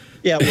Home?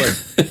 Yeah, it would.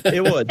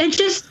 It would. And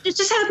just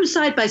have them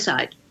side by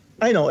side.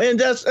 I know, and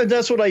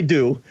that's what I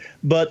do.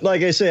 But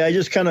like I say, I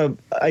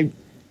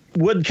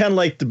would kind of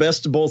like the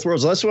best of both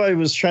worlds. That's why I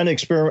was trying to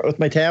experiment with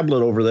my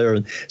tablet over there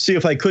and see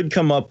if I could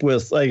come up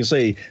with, like I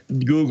say,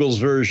 Google's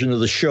version of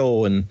the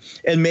show, and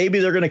maybe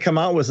they're going to come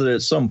out with it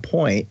at some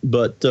point.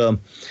 But like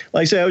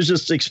I say, I was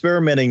just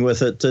experimenting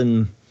with it,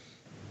 and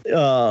we're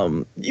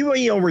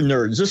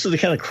nerds. This is the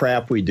kind of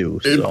crap we do.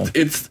 So.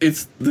 It's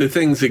the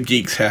things that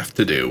geeks have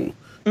to do.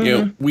 Mm-hmm. You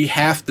know, we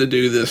have to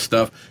do this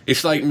stuff.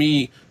 It's like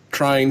me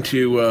trying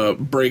to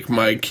break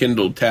my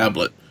Kindle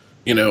tablet,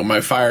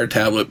 my Fire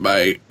tablet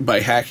by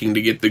hacking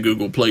to get the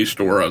Google Play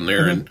Store on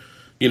there. Mm-hmm.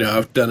 And,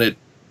 I've done it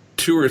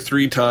 2 or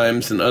 3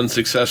 times and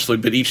unsuccessfully,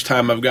 but each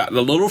time I've gotten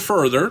a little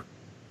further.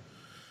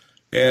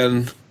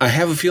 And I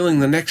have a feeling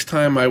the next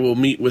time I will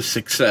meet with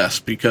success,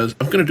 because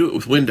I'm going to do it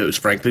with Windows,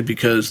 frankly,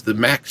 because the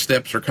Mac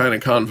steps are kind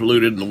of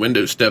convoluted and the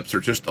Windows steps are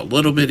just a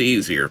little bit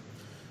easier.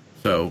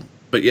 So,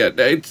 but yeah,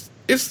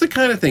 it's the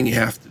kind of thing you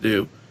have to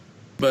do.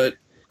 But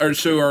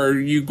so are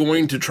you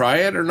going to try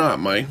it or not,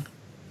 Mike?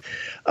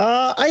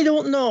 I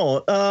don't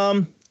know.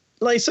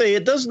 Like I say,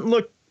 it doesn't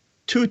look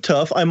too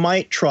tough. I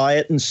might try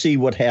it and see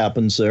what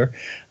happens there.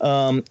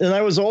 And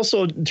I was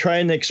also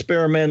trying to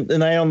experiment,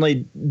 and I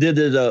only did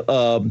it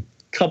a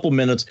couple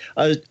minutes.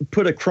 I've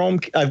got a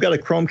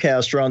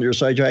Chromecast around here,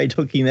 so I tried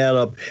hooking that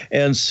up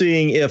and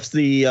seeing if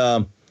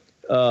the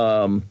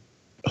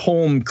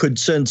Home could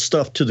send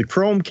stuff to the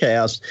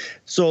Chromecast.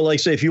 So,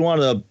 like say, if you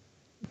want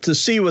to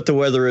see what the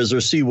weather is or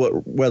see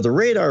what weather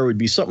radar would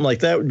be, something like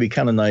that would be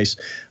kind of nice.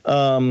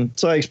 So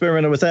I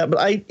experimented with that, but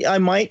I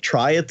might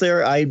try it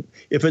there.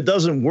 If it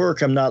doesn't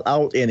work, I'm not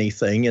out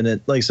anything. And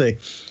it, like I say,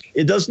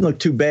 it doesn't look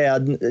too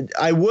bad.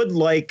 I would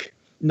like,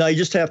 now you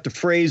just have to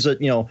phrase it,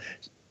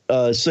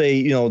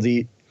 say,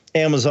 the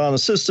Amazon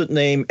Assistant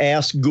name,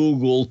 ask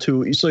Google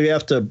to, so you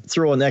have to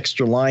throw an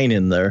extra line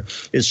in there.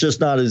 It's just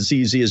not as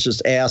easy as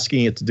just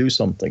asking it to do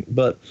something.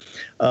 But,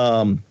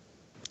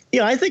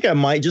 I think I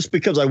might, just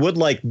because I would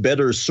like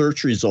better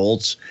search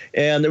results,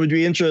 and it would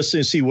be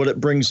interesting to see what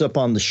it brings up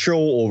on the show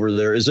over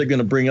there. Is it going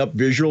to bring up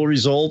visual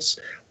results,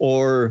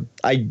 or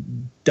I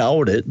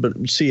doubt it,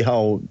 but see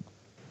how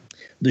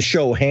the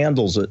show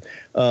handles it.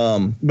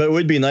 But it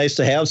would be nice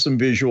to have some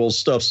visual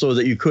stuff so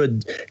that you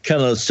could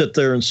kind of sit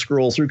there and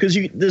scroll through, because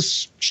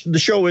the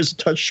show is a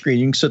touch screen.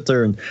 You can sit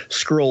there and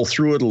scroll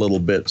through it a little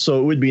bit. So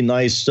it would be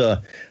nice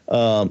to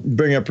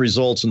bring up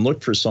results and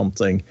look for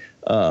something.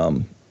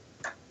 Have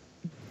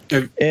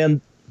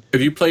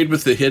you played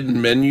with the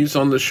hidden menus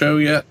on the show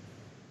yet?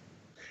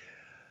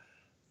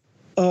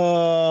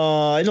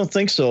 I don't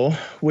think so.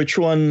 Which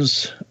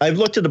ones? I've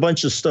looked at a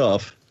bunch of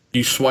stuff.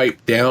 You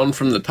swipe down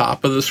from the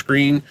top of the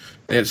screen,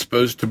 and it's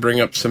supposed to bring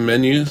up some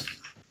menus.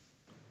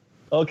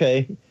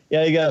 Okay.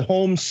 Yeah, you got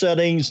home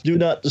settings, do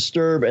not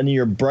disturb, and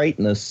your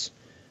brightness.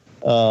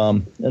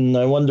 And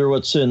I wonder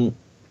what's in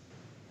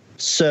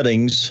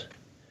settings.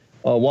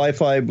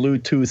 Wi-Fi,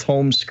 Bluetooth,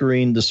 home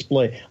screen,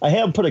 display. I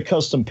have put a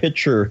custom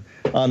picture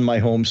on my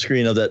home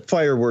screen of that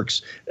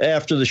fireworks.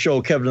 After the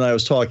show, Kevin and I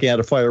was talking, I had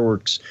a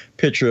fireworks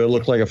picture. It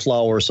looked like a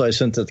flower, so I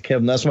sent it to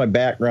Kevin. That's my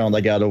background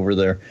I got over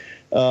there.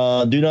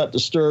 Do not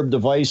disturb,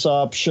 device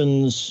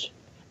options,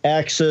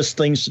 access,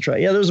 things to try.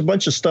 Yeah, there's a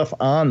bunch of stuff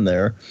on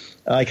there.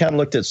 I kind of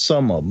looked at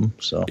some of them.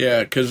 So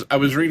yeah, because I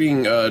was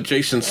reading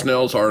Jason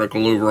Snell's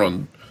article over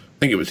on, I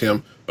think it was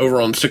him,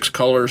 over on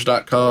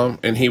sixcolors.com,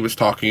 and he was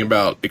talking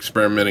about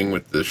experimenting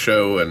with the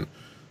show and,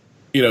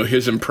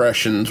 his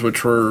impressions,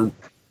 which were,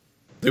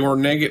 they were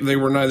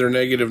neither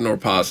negative nor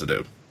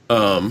positive.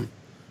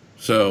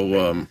 It's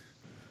one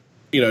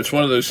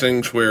of those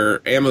things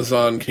where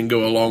Amazon can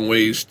go a long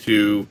ways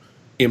to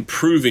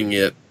improving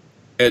it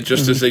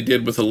just as they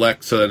did with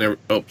Alexa and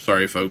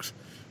sorry, folks.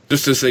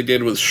 Just as they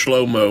did with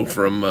Shlomo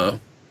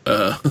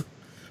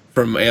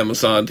from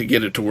Amazon to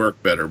get it to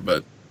work better.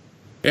 But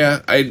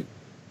yeah, I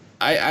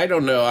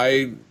don't know.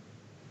 I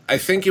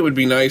think it would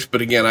be nice,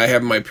 but again, I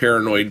have my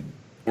paranoid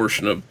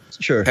portion of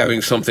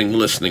having something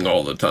listening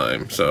all the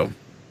time. So,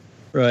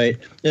 right.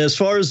 And as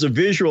far as the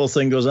visual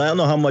thing goes, I don't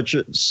know how much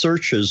it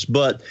searches,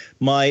 but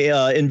my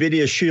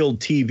NVIDIA Shield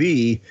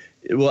TV,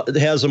 it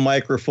has a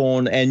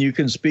microphone, and you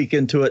can speak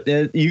into it.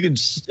 And you can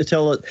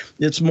tell it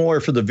it's more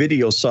for the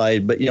video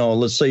side. But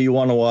let's say you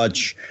want to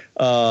watch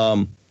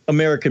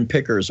American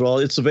Pickers. Well,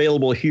 it's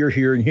available here,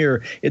 and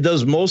here. It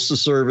does most of the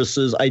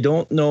services. I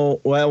don't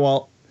know.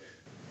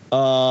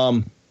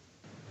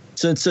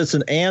 Since it's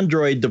an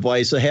Android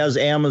device, it has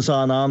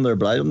Amazon on there,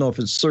 but I don't know if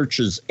it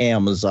searches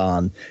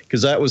Amazon,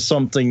 because that was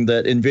something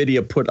that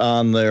NVIDIA put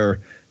on there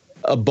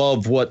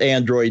above what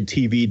Android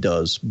TV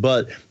does.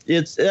 But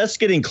that's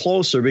getting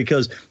closer,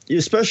 because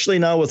especially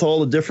now with all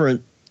the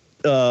different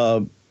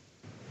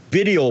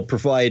video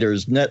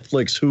providers,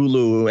 Netflix,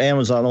 Hulu,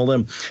 Amazon, all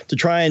them, to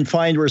try and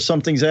find where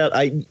something's at.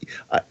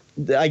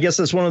 I guess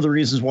that's one of the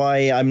reasons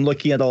why I'm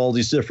looking at all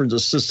these different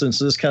assistants,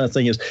 this kind of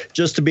thing, is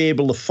just to be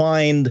able to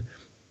find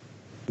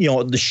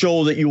the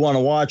show that you want to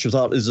watch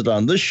without, is it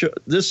on this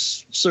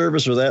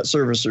service or that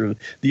service or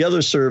the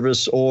other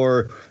service,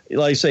 or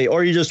like I say,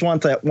 or you just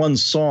want that one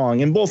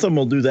song, and both of them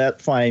will do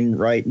that fine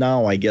right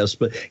now, I guess.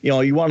 But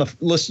you want to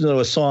listen to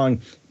a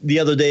song. The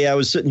other day I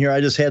was sitting here,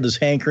 I just had this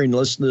hankering to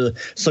listen to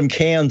some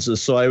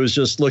Kansas, so I was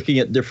just looking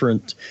at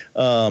different,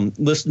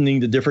 listening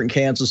to different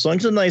Kansas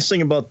songs. The nice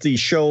thing about the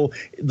show,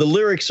 the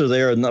lyrics are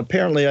there, and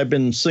apparently I've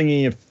been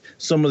singing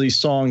some of these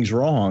songs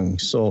wrong,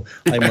 so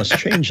I must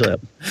change that.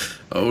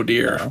 Oh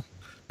dear.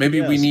 Maybe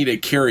we need a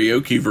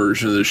karaoke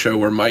version of the show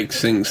where Mike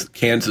sings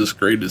Kansas'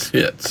 greatest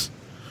hits.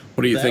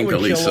 What do you think,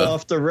 Elisa? Kill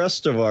off the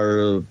rest of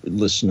our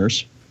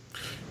listeners.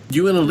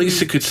 You and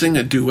Elisa could sing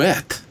a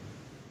duet,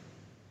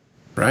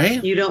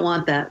 right? You don't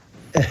want that.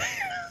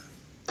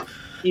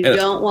 You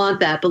don't want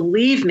that.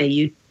 Believe me,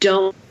 you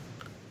don't.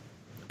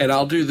 And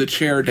I'll do the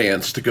chair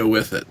dance to go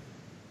with it.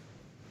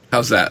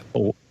 How's that?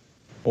 Oh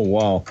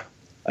wow.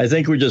 I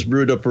think we just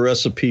brewed up a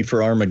recipe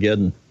for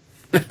Armageddon.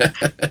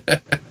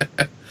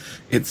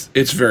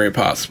 It's very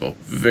possible.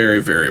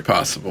 Very, very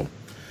possible.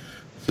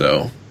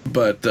 So,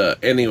 but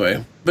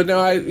anyway. But no,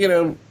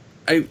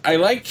 I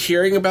like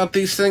hearing about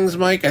these things,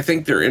 Mike. I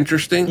think they're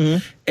interesting.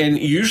 Mm-hmm. And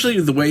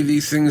usually the way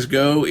these things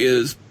go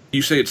is,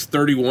 you say it's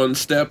 31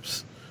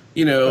 steps,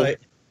 right.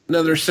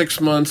 Another 6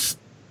 months,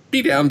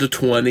 be down to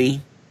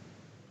 20.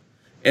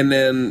 And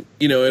then,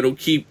 it'll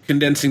keep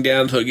condensing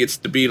down until it gets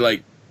to be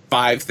like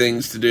 5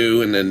 things to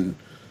do, and then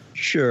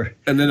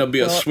and then there'll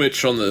be a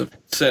switch on the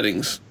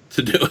settings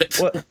to do it.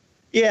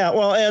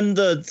 And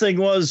the thing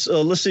was,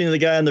 listening to the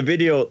guy on the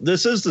video,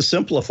 this is the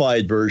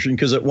simplified version,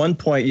 because at one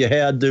point you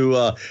had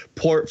to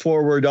port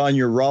forward on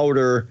your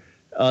router.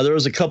 There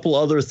was a couple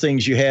other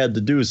things you had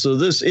to do, so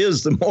this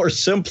is the more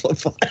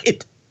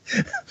simplified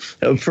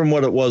from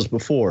what it was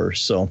before.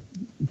 So,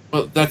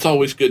 well, that's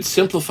always good.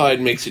 Simplified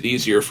makes it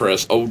easier for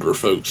us older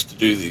folks to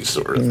do these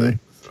sort of things.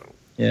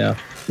 Yeah,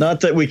 not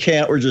that we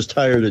can't. We're just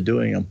tired of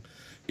doing them.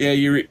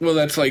 Yeah, well,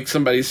 that's like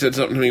somebody said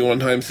something to me one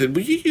time. Said,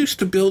 "Well, you used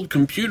to build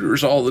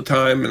computers all the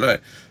time,"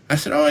 and I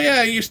said, "Oh yeah,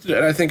 I used to."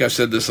 And I think I've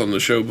said this on the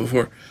show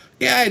before.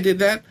 Yeah, I did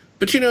that,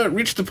 but it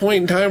reached the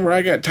point in time where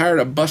I got tired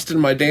of busting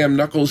my damn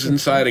knuckles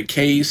inside a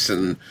case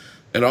and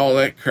all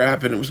that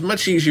crap, and it was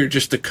much easier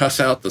just to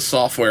cuss out the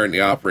software and the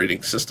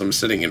operating system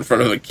sitting in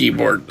front of the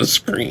keyboard and the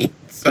screen.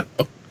 So,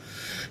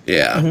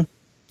 yeah,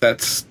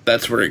 that's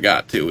where it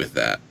got to with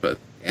that, but.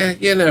 Yeah,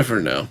 you never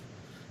know.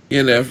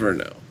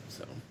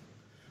 So,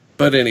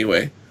 but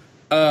anyway,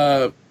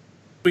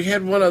 we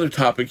had one other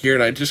topic here,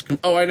 and I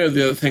know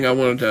the other thing I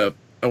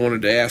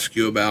wanted to ask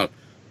you about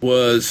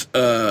was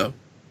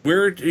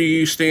where do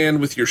you stand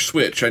with your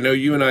Switch? I know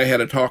you and I had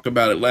a talk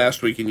about it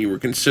last week, and you were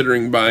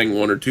considering buying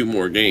 1 or 2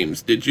 more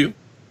games. Did you?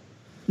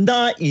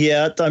 Not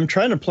yet. I'm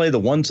trying to play the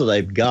ones that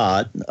I've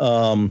got.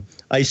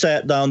 I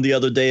sat down the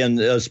other day and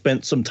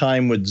spent some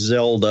time with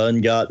Zelda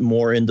and got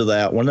more into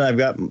that one. I've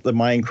got the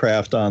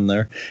Minecraft on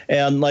there.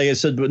 And like I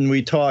said, when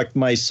we talked,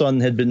 my son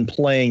had been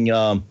playing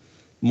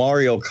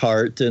Mario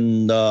Kart,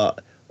 and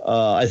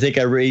I think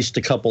I raced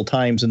a couple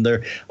times in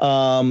there.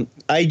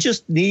 I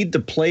just need to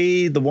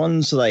play the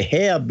ones that I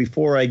have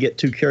before I get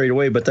too carried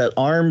away. But that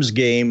ARMS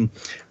game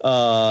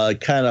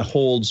kind of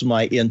holds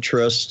my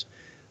interest.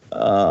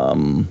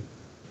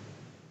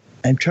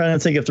 I'm trying to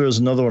think if there was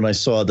another one I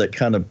saw that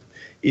kind of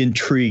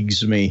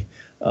intrigues me.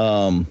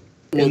 The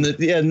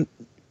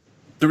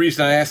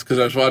reason I asked, because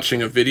I was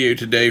watching a video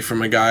today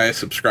from a guy I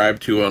subscribe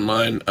to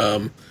online,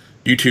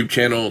 YouTube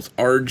channel, it's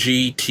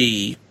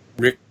RGT,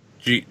 Rick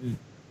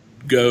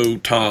Go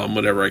Tom,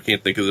 whatever, I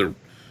can't think of the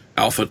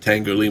Alpha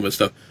Tango Lima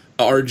stuff,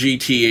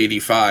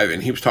 RGT85,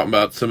 and he was talking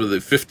about some of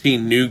the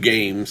 15 new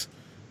games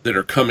that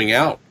are coming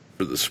out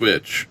for the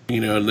Switch,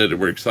 and that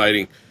were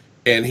exciting.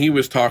 And he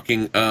was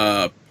talking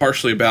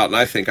partially about, and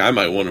I think I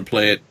might want to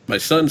play it, my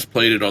son's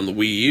played it on the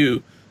Wii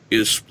U,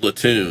 is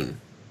Splatoon.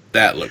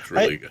 That looks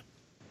really good.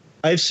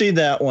 I've seen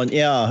that one.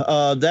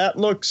 Yeah, that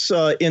looks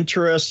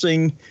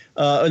interesting.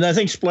 And I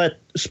think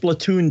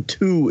Splatoon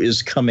 2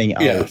 is coming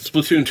out. Yeah,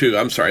 Splatoon 2.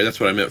 I'm sorry, that's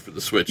what I meant for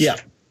the Switch. Yeah.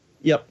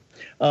 Yep.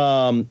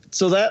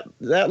 So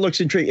that looks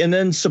intriguing. And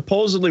then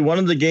supposedly one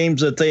of the games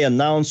that they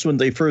announced when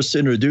they first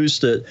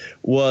introduced it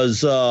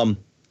was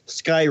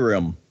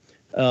Skyrim.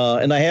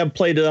 And I have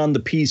played it on the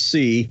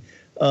PC.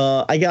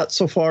 I got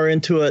so far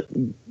into it,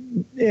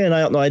 and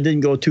I don't know, I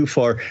didn't go too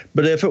far.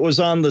 But if it was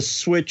on the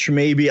Switch,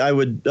 maybe I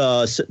would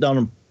sit down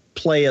and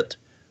play it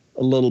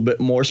a little bit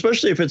more,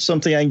 especially if it's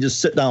something I can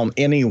just sit down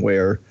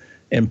anywhere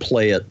and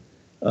play it.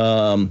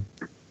 And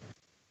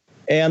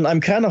I'm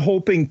kind of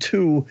hoping,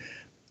 too,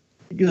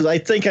 because I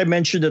think I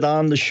mentioned it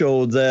on the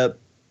show, that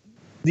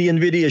the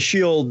NVIDIA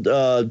Shield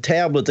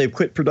tablet, they've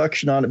quit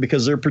production on it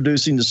because they're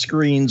producing the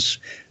screens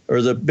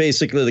or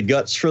basically the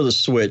guts for the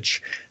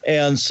Switch.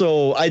 And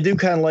so I do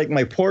kind of like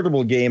my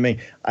portable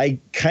gaming. I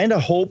kind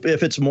of hope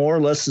if it's more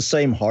or less the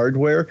same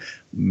hardware,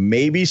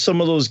 maybe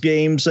some of those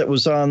games that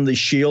was on the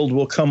Shield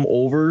will come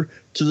over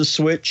to the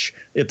Switch.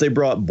 If they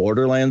brought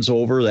Borderlands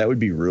over, that would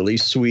be really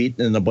sweet,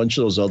 and a bunch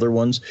of those other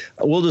ones.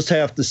 We'll just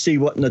have to see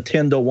what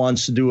Nintendo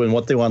wants to do and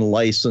what they want to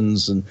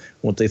license and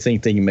what they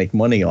think they can make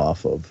money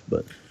off of.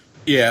 But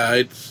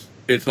yeah,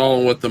 it's all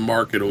on what the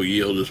market will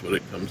yield is what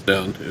it comes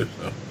down to.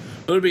 So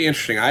it'll be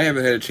interesting. I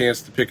haven't had a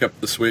chance to pick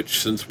up the Switch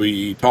since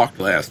we talked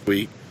last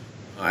week.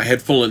 I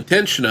had full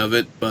intention of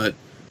it, but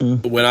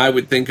when I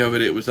would think of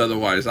it, it was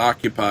otherwise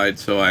occupied,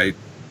 so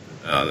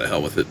the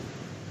hell with it.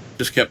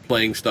 Just kept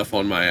playing stuff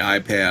on my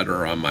iPad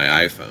or on my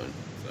iPhone.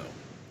 So,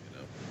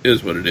 it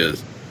is what it is.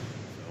 So,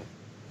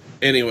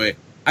 anyway,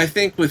 I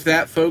think with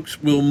that,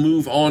 folks, we'll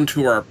move on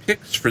to our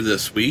picks for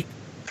this week.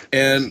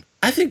 And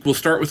I think we'll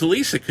start with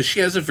Elisa, because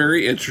she has a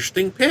very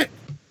interesting pick.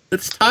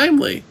 It's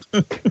timely.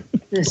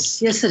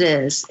 Yes, it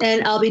is.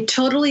 And I'll be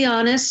totally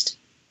honest,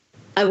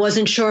 I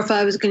wasn't sure if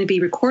I was going to be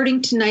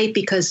recording tonight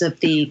because of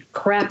the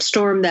crap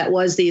storm that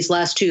was these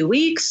last 2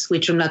 weeks,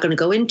 which I'm not going to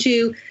go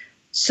into.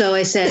 So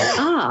I said,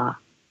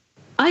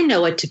 I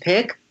know what to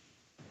pick.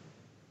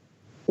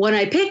 When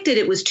I picked it,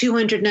 it was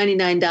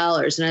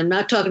 $299, and I'm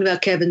not talking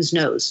about Kevin's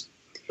nose.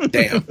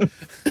 Damn.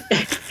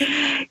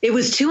 It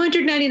was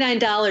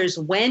 $299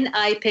 when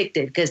I picked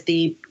it, because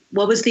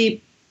what was the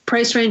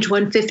price range?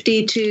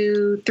 $150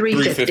 to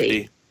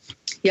 $350.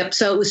 Yep.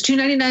 So it was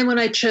 $299 when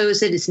I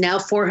chose it. It's now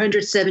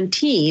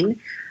 $417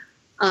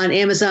 on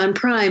Amazon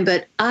Prime,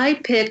 but I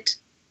picked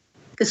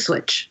the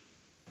Switch.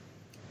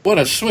 What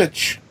a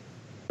switch.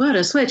 What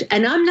a switch.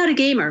 And I'm not a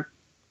gamer,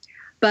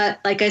 but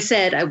like I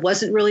said, I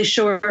wasn't really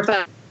sure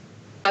if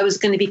I was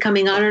going to be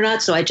coming on or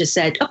not. So I just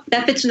said,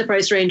 that fits in the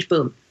price range.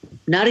 Boom.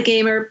 Not a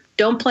gamer.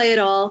 Don't play at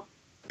all.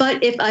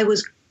 But if I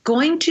was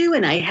going to,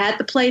 and I had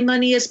the play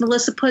money, as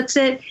Melissa puts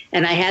it,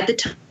 and I had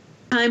the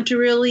time to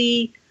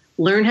really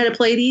learn how to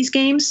play these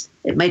games,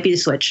 it might be the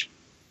Switch.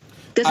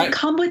 Does it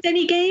come with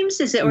any games?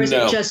 Is it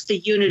just the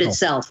unit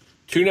itself?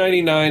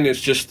 $299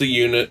 is just the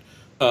unit.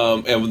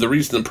 And the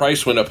reason the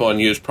price went up on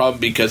you is probably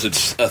because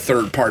it's a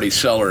third-party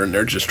seller and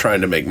they're just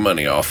trying to make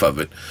money off of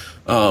it.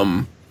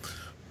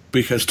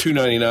 Because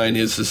 $299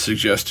 is the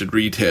suggested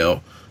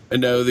retail.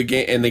 And no, the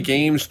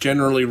games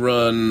generally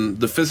run.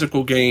 The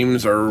physical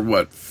games are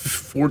what,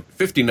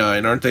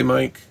 $59, aren't they,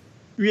 Mike?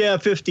 Yeah,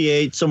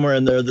 58, somewhere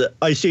in there.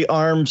 I see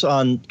ARMS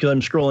on, because I'm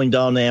scrolling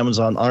down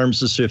Amazon.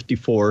 ARMS is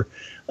 54.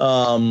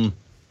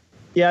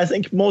 Yeah, I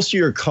think most of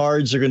your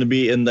cards are going to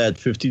be in that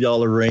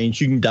 $50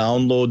 range. You can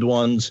download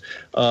ones.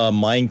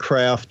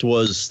 Minecraft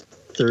was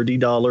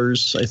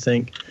 $30, I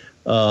think.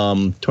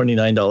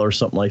 $29,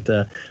 something like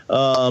that.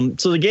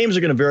 So the games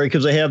are going to vary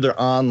because they have their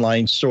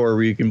online store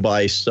where you can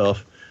buy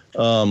stuff.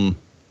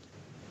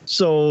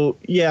 So,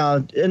 yeah,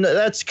 and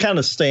that's kind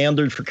of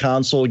standard for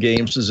console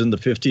games, is in the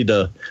 $50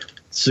 to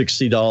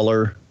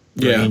 $60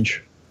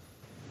 range.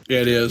 Yeah,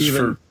 it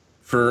is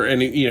for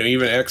any,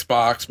 even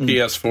Xbox,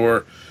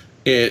 PS4.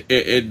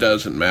 It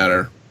doesn't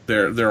matter.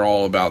 They're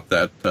all about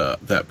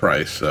that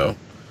price. So,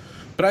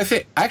 but I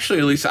think actually,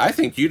 Elisa, I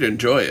think you'd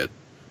enjoy it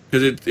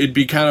because it'd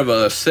be kind of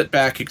a sit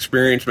back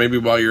experience. Maybe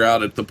while you're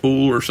out at the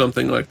pool or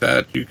something like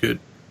that, you could.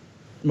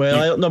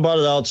 Well, I don't know about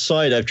it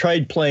outside. I've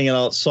tried playing it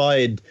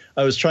outside.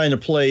 I was trying to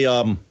play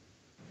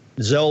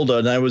Zelda,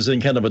 and I was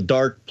in kind of a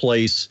dark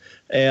place,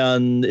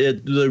 and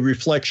the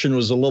reflection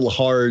was a little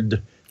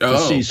hard to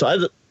see. So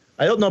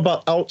I don't know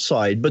about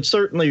outside, but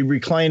certainly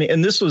reclining.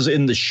 And this was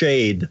in the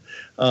shade.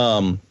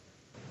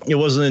 It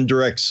wasn't in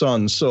direct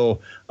sun. So,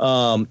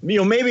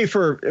 maybe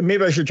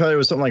I should try it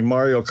with something like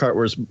Mario Kart,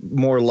 where it's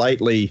more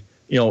lightly,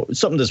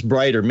 something that's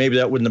brighter. Maybe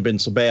that wouldn't have been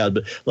so bad.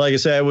 But like I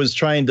said, I was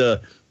trying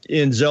to.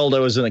 In Zelda,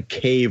 I was in a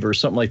cave or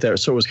something like that,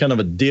 so it was kind of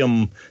a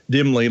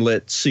dimly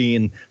lit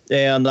scene.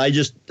 And I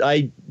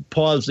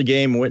paused the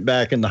game and went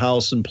back in the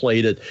house and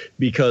played it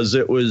because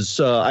it was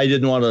I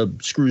didn't want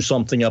to screw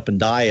something up and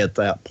die at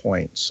that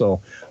point.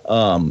 So,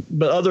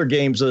 but other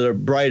games that are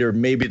brighter,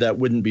 maybe that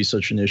wouldn't be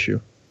such an issue.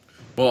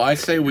 Well, I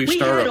say we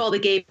start. We had all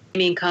the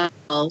gaming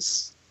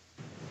consoles.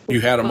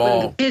 You had them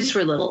all. The kids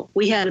were little.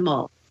 We had them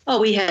all.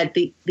 we had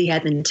the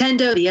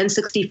Nintendo, the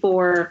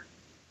N64,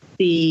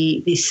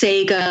 the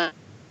Sega,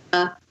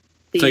 the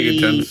Sega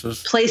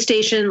Genesis.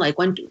 PlayStation, like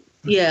 1,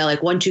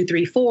 2,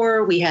 3,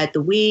 4. We had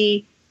the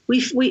Wii,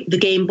 the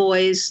Game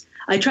Boys.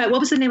 I tried. What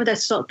was the name of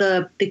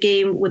that? The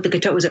game with the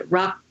guitar. Was it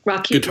Guitar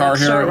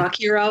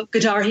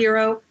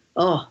Hero?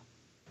 Oh,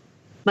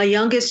 my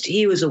youngest,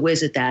 he was a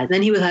whiz at that. And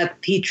then he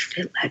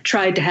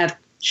tried to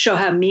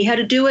show me how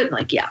to do it. I'm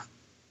like, yeah.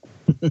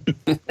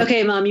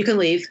 Okay, Mom, you can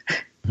leave.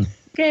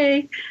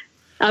 Okay.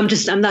 I'm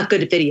not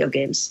good at video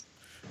games.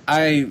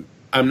 I'm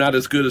not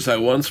as good as I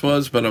once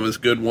was, but I'm as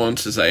good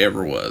once as I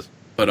ever was.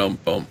 But I'm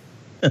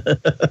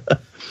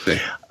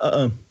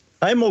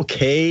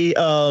okay.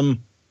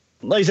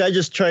 Like I said, I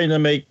just trying to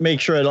make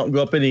sure I don't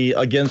go up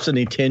against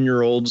any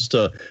 10-year-olds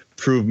to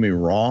prove me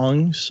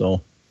wrong.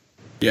 So,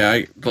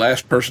 yeah, the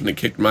last person that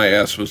kicked my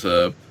ass was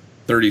a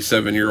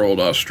 37-year-old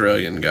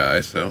Australian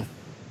guy. So,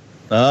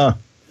 don't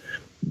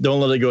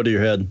let it go to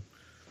your head.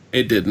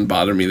 It didn't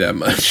bother me that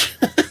much.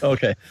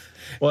 Okay.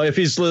 Well, if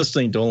he's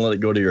listening, don't let it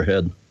go to your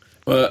head.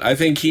 Well, I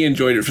think he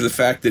enjoyed it for the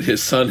fact that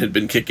his son had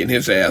been kicking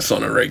his ass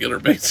on a regular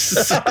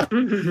basis.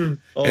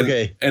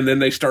 Okay. And then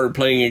they started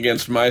playing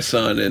against my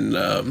son,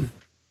 and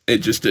it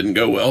just didn't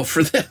go well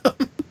for them.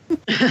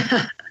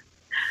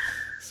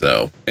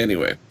 So,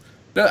 anyway.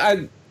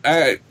 No,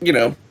 I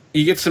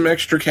you get some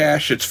extra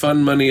cash. It's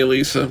fun money,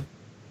 Elisa.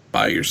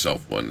 Buy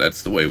yourself one.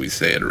 That's the way we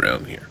say it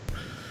around here.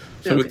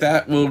 So with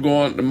that, we'll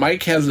go on.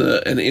 Mike has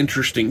an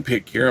interesting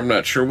pick here. I'm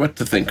not sure what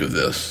to think of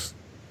this.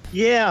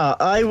 Yeah,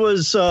 I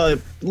was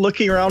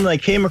looking around and I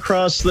came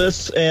across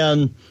this,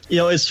 and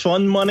it's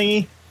fun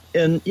money,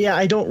 and yeah,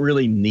 I don't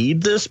really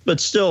need this,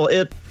 but still,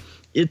 it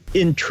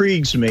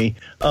intrigues me.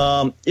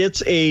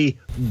 It's a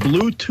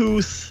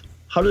Bluetooth.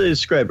 How do they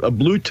describe it? A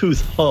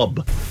Bluetooth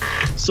hub.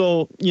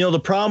 So the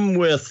problem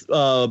with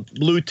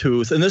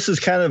Bluetooth, and this is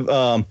kind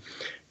of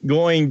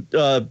going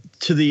to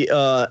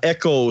the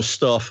Echo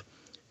stuff.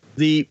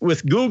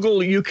 With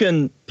Google, you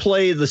can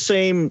play the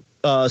same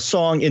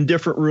song in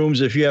different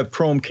rooms if you have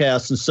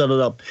Chromecast and set it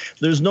up.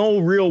 There's no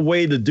real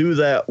way to do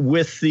that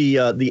with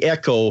the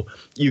Echo.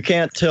 You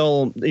can't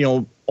tell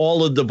all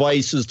the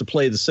devices to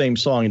play the same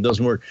song. It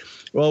doesn't work.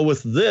 Well,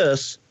 with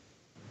this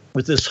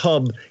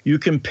hub, you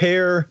can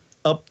pair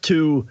up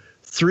to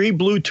 3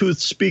 Bluetooth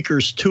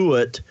speakers to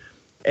it,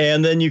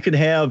 and then you can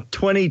have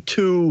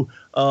 22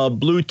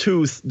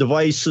 Bluetooth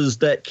devices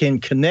that can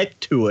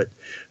connect to it.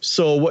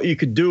 So what you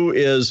could do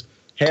is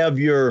have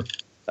your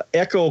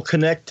Echo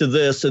connect to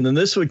this, and then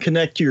this would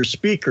connect to your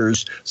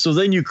speakers. So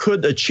then you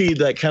could achieve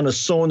that kind of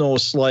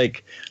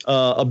Sonos-like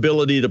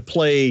ability to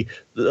play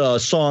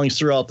songs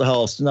throughout the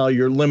house. Now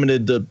you're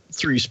limited to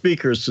 3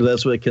 speakers, so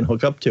that's what it can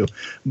hook up to.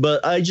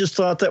 But I just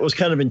thought that was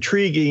kind of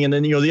intriguing. And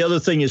then, the other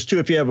thing is, too,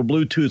 if you have a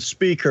Bluetooth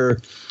speaker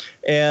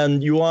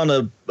and you want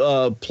to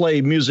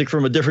play music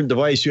from a different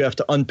device, you have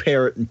to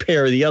unpair it and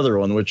pair the other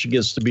one, which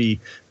gets to be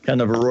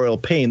kind of a royal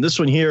pain. This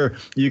one here,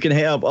 you can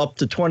have up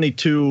to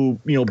 22,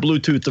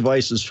 Bluetooth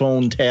devices,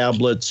 phone,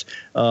 tablets,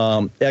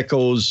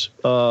 Echoes.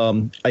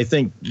 I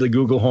think the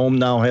Google Home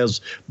now has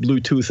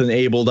Bluetooth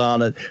enabled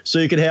on it. So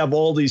you can have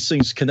all these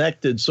things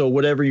connected. So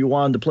whatever you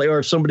wanted to play, or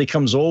if somebody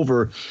comes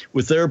over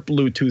with their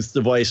Bluetooth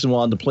device and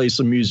wanted to play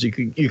some music,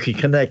 you can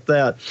connect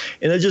that.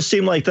 And it just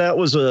seemed like that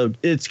was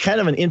it's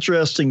kind of an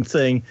interesting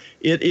thing.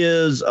 It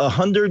is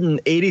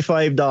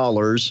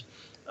 $185.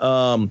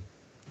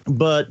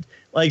 But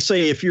like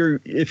say, if you're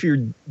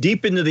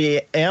deep into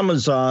the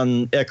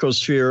Amazon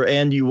Echosphere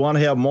and you want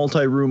to have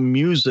multi-room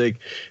music,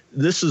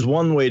 this is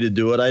one way to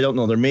do it. I don't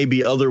know. There may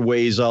be other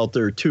ways out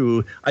there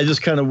too. I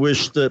just kind of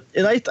wish that,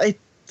 and I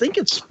think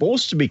it's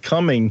supposed to be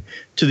coming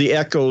to the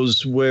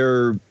Echoes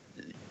where,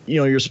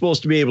 you're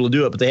supposed to be able to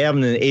do it, but they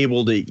haven't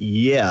enabled it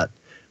yet.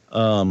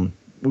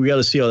 We got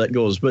to see how that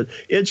goes. But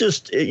it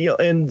just,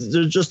 and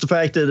there's just the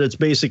fact that it's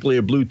basically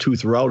a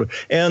Bluetooth router.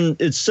 And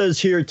it says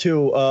here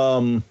too,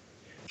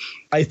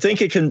 I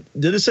think it can,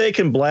 did it say it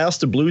can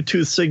blast a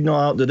Bluetooth signal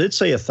out? Did it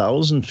say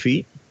 1,000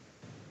 feet?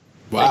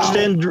 Wow.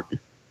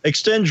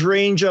 Extends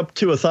range up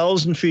to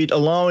 1,000 feet,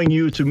 allowing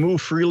you to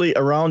move freely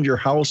around your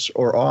house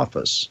or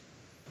office.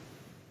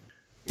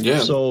 Yeah.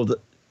 So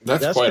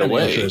that's quite a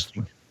way.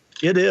 Interesting.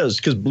 It is,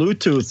 because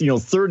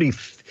Bluetooth, 30,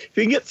 if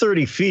you can get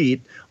 30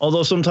 feet,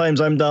 although sometimes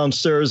I'm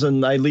downstairs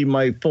and I leave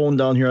my phone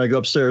down here, I go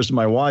upstairs and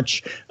my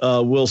watch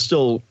will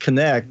still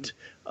connect.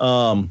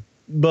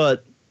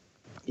 But,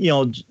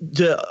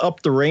 to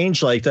up the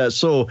range like that.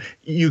 So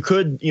you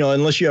could,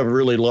 unless you have a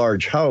really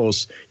large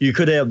house, you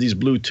could have these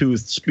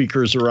Bluetooth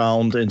speakers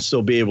around and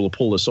still be able to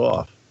pull this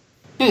off.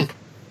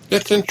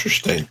 That's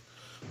interesting.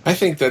 I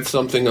think that's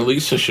something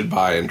Elisa should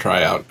buy and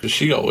try out, because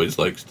she always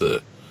likes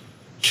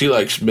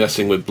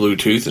messing with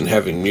Bluetooth and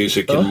having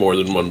music in more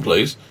than one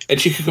place, and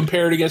she could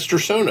compare it against her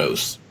Sonos. I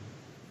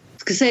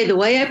was going to say, the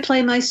way I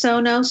play my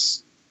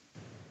Sonos,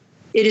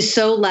 it is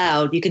so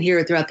loud you can hear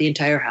it throughout the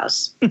entire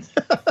house.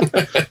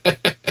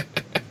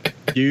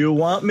 Do you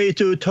want me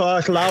to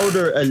talk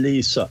louder,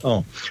 Elisa?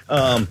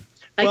 I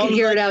I can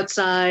hear it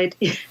outside.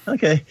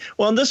 Okay.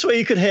 Well, in this way,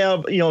 you could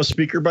have, a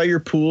speaker by your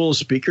pool, a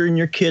speaker in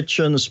your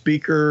kitchen, a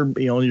speaker,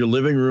 in your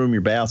living room,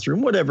 your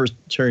bathroom, whatever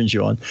turns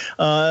you on,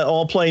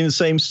 all playing the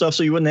same stuff.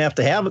 So you wouldn't have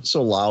to have it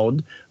so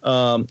loud.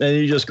 And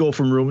you just go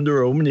from room to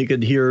room and you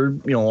could hear,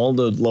 all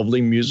the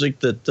lovely music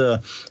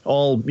that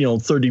all,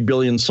 30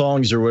 billion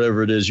songs or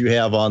whatever it is you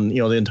have on,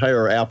 the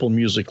entire Apple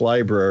Music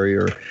library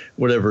or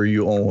whatever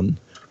you own.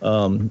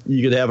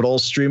 You could have it all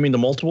streaming to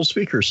multiple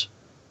speakers.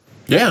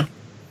 Yeah.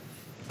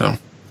 So,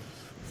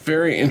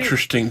 very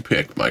interesting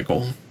pick,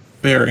 Michael.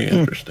 Very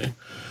interesting.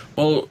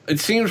 Well, it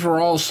seems we're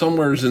all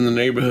somewhere in the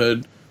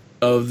neighborhood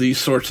of these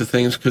sorts of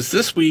things, because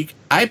this week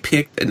I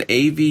picked an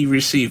AV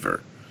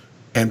receiver.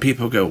 And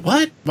people go,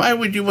 what? Why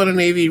would you want an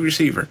AV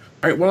receiver?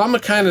 All right, well, I'm a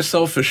kind of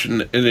selfish,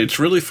 and it's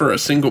really for a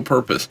single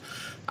purpose.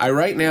 I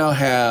right now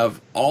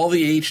have all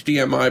the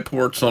HDMI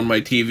ports on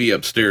my TV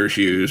upstairs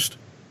used.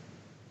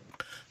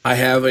 I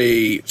have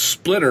a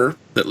splitter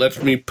that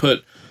lets me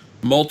put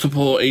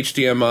multiple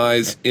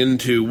HDMIs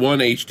into one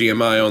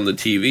HDMI on the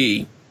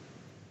TV.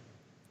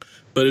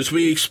 But as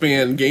we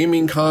expand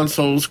gaming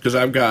consoles, because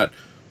I've got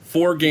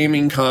 4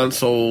 gaming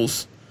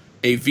consoles,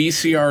 a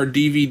VCR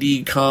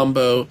DVD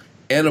combo,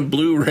 and a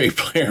Blu-ray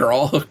player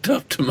all hooked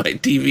up to my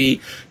TV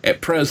at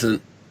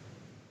present.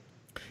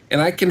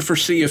 And I can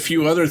foresee a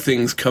few other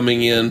things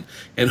coming in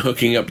and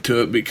hooking up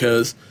to it,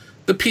 because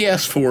the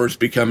PS4 is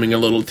becoming a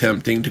little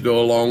tempting to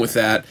go along with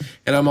that.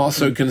 And I'm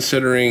also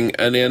considering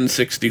an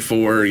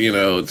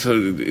N64, so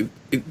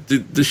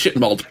the shit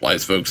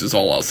multiplies, folks, is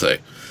all I'll say.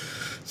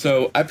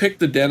 So I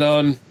picked the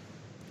Denon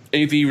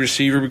AV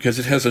receiver because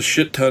it has a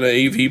shit ton of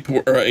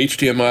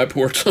HDMI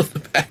ports on the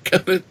back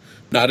of it.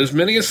 Not as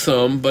many as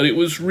some, but it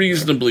was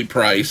reasonably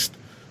priced.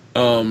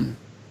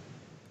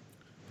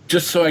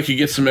 Just so I could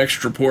get some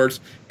extra ports.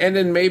 And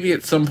then maybe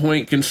at some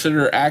point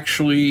consider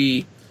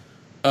actually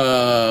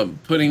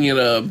putting in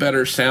a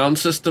better sound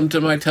system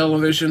to my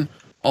television.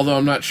 Although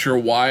I'm not sure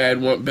why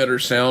I'd want better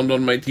sound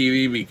on my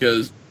TV,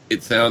 because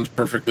it sounds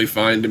perfectly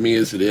fine to me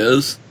as it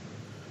is.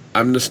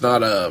 I'm just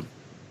not a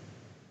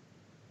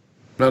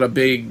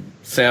big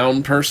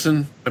sound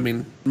person. I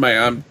mean,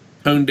 I'm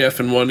tone deaf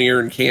in one ear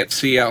and can't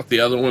see out the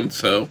other one,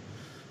 so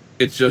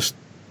it's just,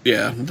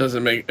 it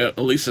doesn't make,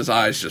 Elisa's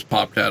eyes just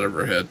popped out of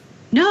her head.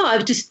 No,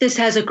 this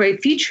has a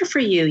great feature for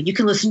you. You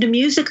can listen to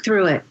music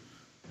through it.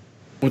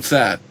 What's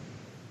that?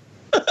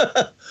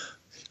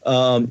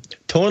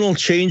 Tonal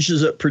changes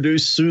that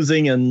produce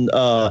soothing and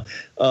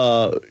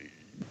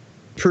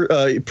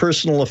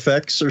personal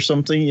effects or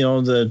something,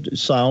 the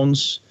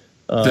sounds,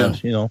 Well,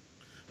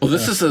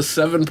 this is a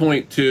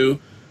 7.2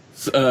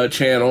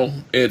 channel.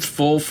 It's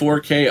full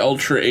 4K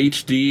Ultra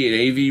HD and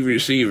AV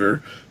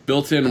receiver,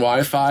 built-in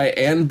Wi-Fi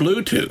and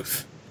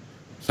Bluetooth.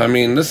 So, I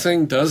mean, this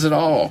thing does it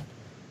all.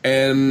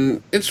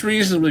 And it's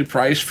reasonably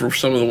priced for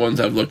some of the ones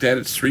I've looked at.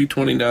 It's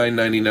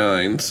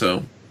 $329.99,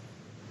 so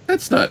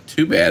that's not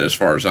too bad as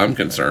far as I'm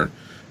concerned.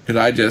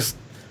 Because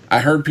I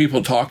heard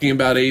people talking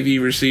about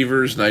AV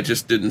receivers, and I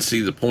just didn't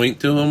see the point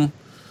to them.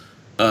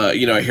 I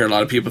hear a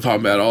lot of people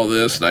talking about all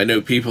this, and I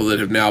know people that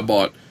have now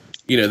bought,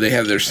 they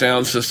have their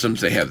sound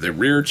systems, they have their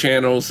rear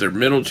channels, their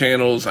middle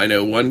channels. I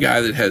know one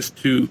guy that has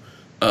 2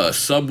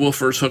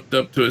 subwoofers hooked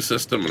up to a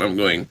system, and I'm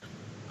going,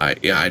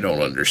 I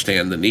don't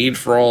understand the need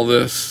for all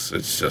this.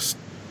 It's just,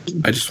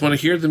 I just want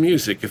to hear the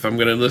music if I'm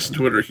going to listen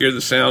to it, or hear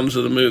the sounds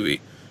of the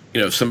movie.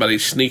 If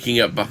somebody's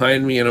sneaking up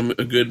behind me in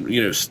a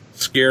good,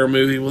 scare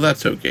movie, well,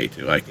 that's okay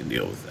too. I can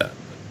deal with that.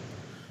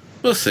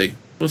 But we'll see.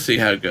 We'll see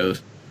how it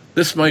goes.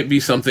 This might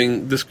be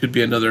something, this could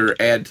be another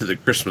add to the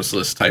Christmas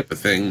list type of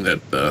thing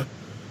that,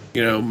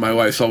 my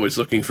wife's always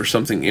looking for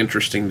something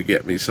interesting to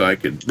get me, so I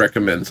could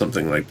recommend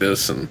something like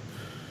this, and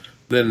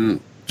then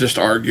just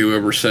argue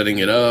over setting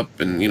it up,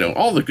 and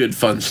all the good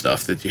fun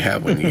stuff that you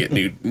have when you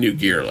get new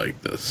gear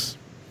like this.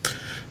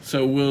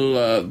 So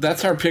we'll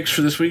that's our picks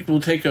for this week.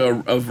 We'll take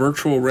a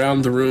virtual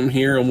round the room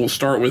here, and we'll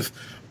start with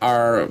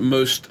our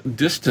most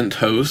distant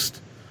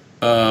host,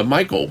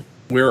 Michael.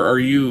 Where are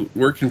you?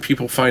 Where can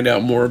people find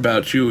out more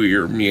about you or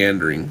your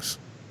meanderings?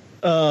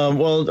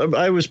 Well,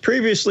 I was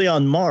previously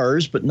on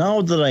Mars, but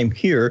now that I'm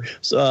here,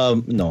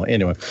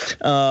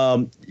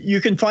 you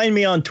can find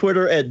me on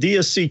Twitter at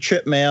DSC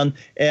Chipman,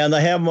 and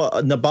I have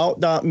an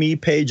about.me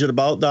page at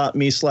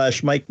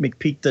about.me/Mike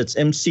McPeak. That's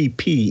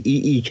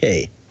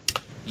MCPEEK.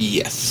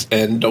 Yes,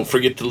 and don't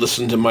forget to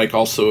listen to Mike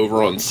also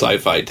over on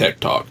Sci-Fi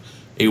Tech Talk,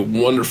 a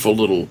wonderful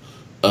little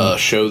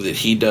show that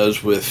he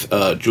does with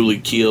Julie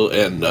Keel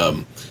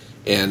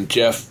and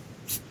Jeff.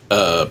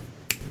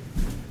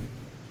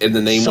 In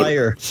the name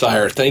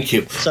Sire, thank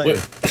you. Sire.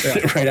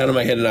 Right out of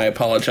my head, and I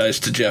apologize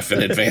to Jeff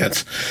in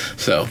advance.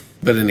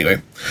 But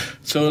anyway.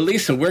 So,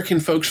 Elisa, where can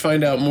folks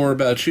find out more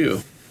about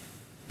you?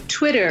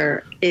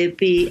 Twitter, it'd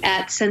be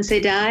at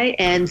Sensei Dai,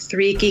 and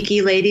 3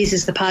 Geeky Ladies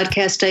is the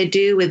podcast I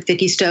do with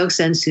Vicky Stokes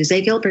and Suze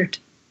Gilbert.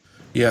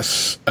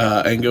 Yes,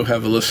 and go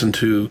have a listen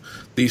to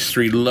these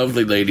 3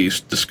 lovely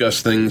ladies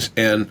discuss things,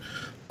 and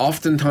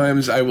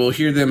oftentimes I will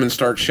hear them and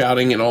start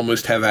shouting and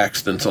almost have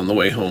accidents on the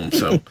way home.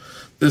 So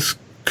this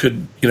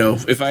could,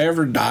 if I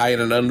ever die in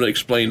an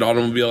unexplained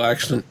automobile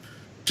accident,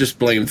 just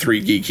blame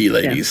 3 geeky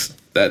ladies.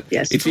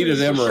 It's either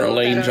them or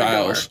Elaine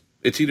Giles.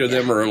 It's either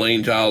them or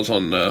Elaine Giles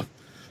on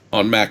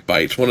Mac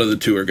Bites. One of the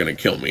two are going to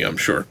kill me, I'm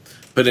sure.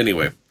 But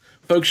anyway,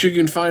 folks, you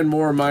can find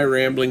more of my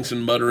ramblings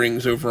and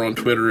mutterings over on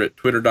Twitter at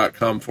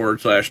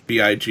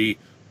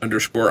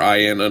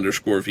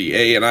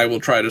twitter.com/BIG_IN_VA, and I will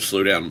try to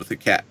slow down with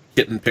the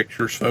kitten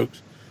pictures,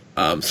 folks.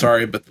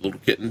 Sorry, but the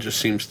little kitten just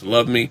seems to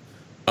love me.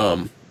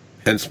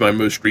 Hence my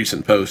most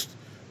recent post.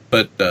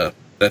 But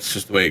that's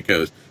just the way it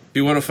goes. If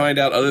you want to find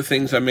out other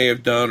things I may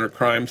have done or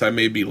crimes I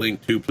may be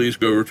linked to, please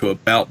go over to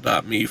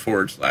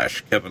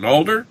about.me/Kevin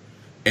Alder,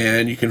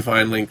 and you can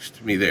find links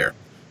to me there.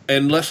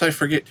 And lest I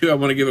forget to, I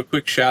want to give a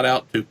quick shout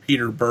out to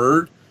Peter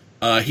Bird.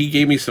 He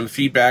gave me some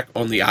feedback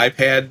on the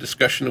iPad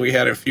discussion we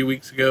had a few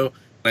weeks ago.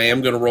 I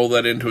am going to roll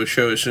that into a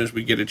show as soon as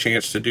we get a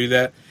chance to do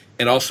that.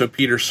 And also,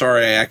 Peter,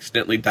 sorry I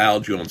accidentally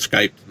dialed you on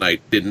Skype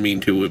tonight. Didn't mean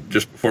to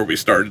just before we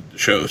started the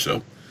show,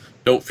 so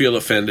don't feel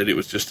offended. It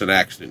was just an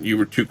accident. You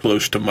were too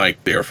close to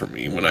Mike there for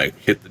me when I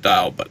hit the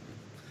dial button.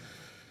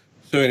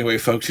 So anyway,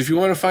 folks, if you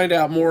want to find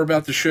out more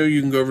about the show, you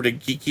can go over to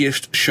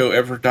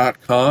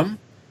geekiestshowever.com.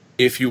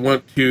 If you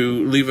want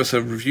to leave us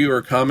a review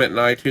or comment in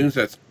iTunes,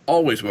 that's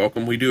always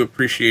welcome. We do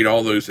appreciate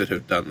all those that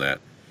have done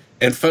that.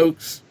 And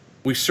folks,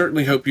 we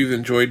certainly hope you've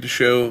enjoyed the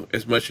show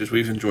as much as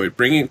we've enjoyed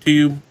bringing it to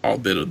you.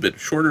 Albeit a bit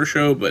shorter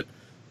show, but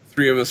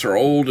 3 of us are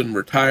old and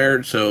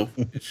retired, so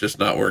it's just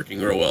not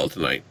working real well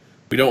tonight.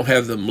 We don't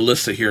have the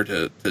Melissa here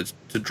to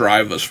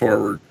drive us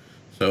forward.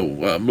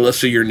 So,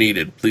 Melissa, you're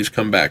needed. Please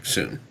come back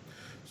soon.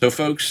 So,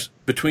 folks,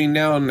 between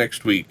now and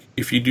next week,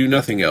 if you do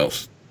nothing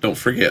else, don't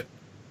forget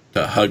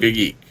to hug a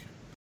geek.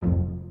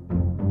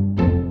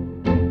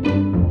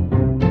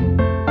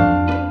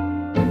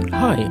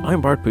 Hi,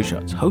 I'm Bart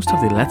Buchholz, host of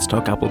the Let's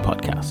Talk Apple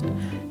podcast.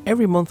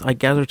 Every month I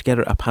gather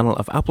together a panel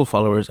of Apple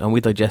followers and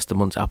we digest the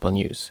month's Apple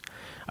news.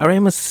 Our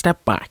aim is to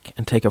step back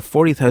and take a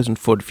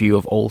 40,000-foot view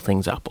of all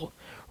things Apple.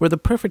 We're the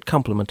perfect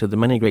complement to the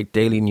many great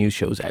daily news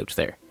shows out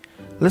there.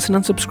 Listen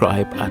and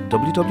subscribe at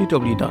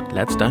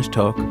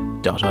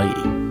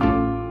www.lets-talk.ie.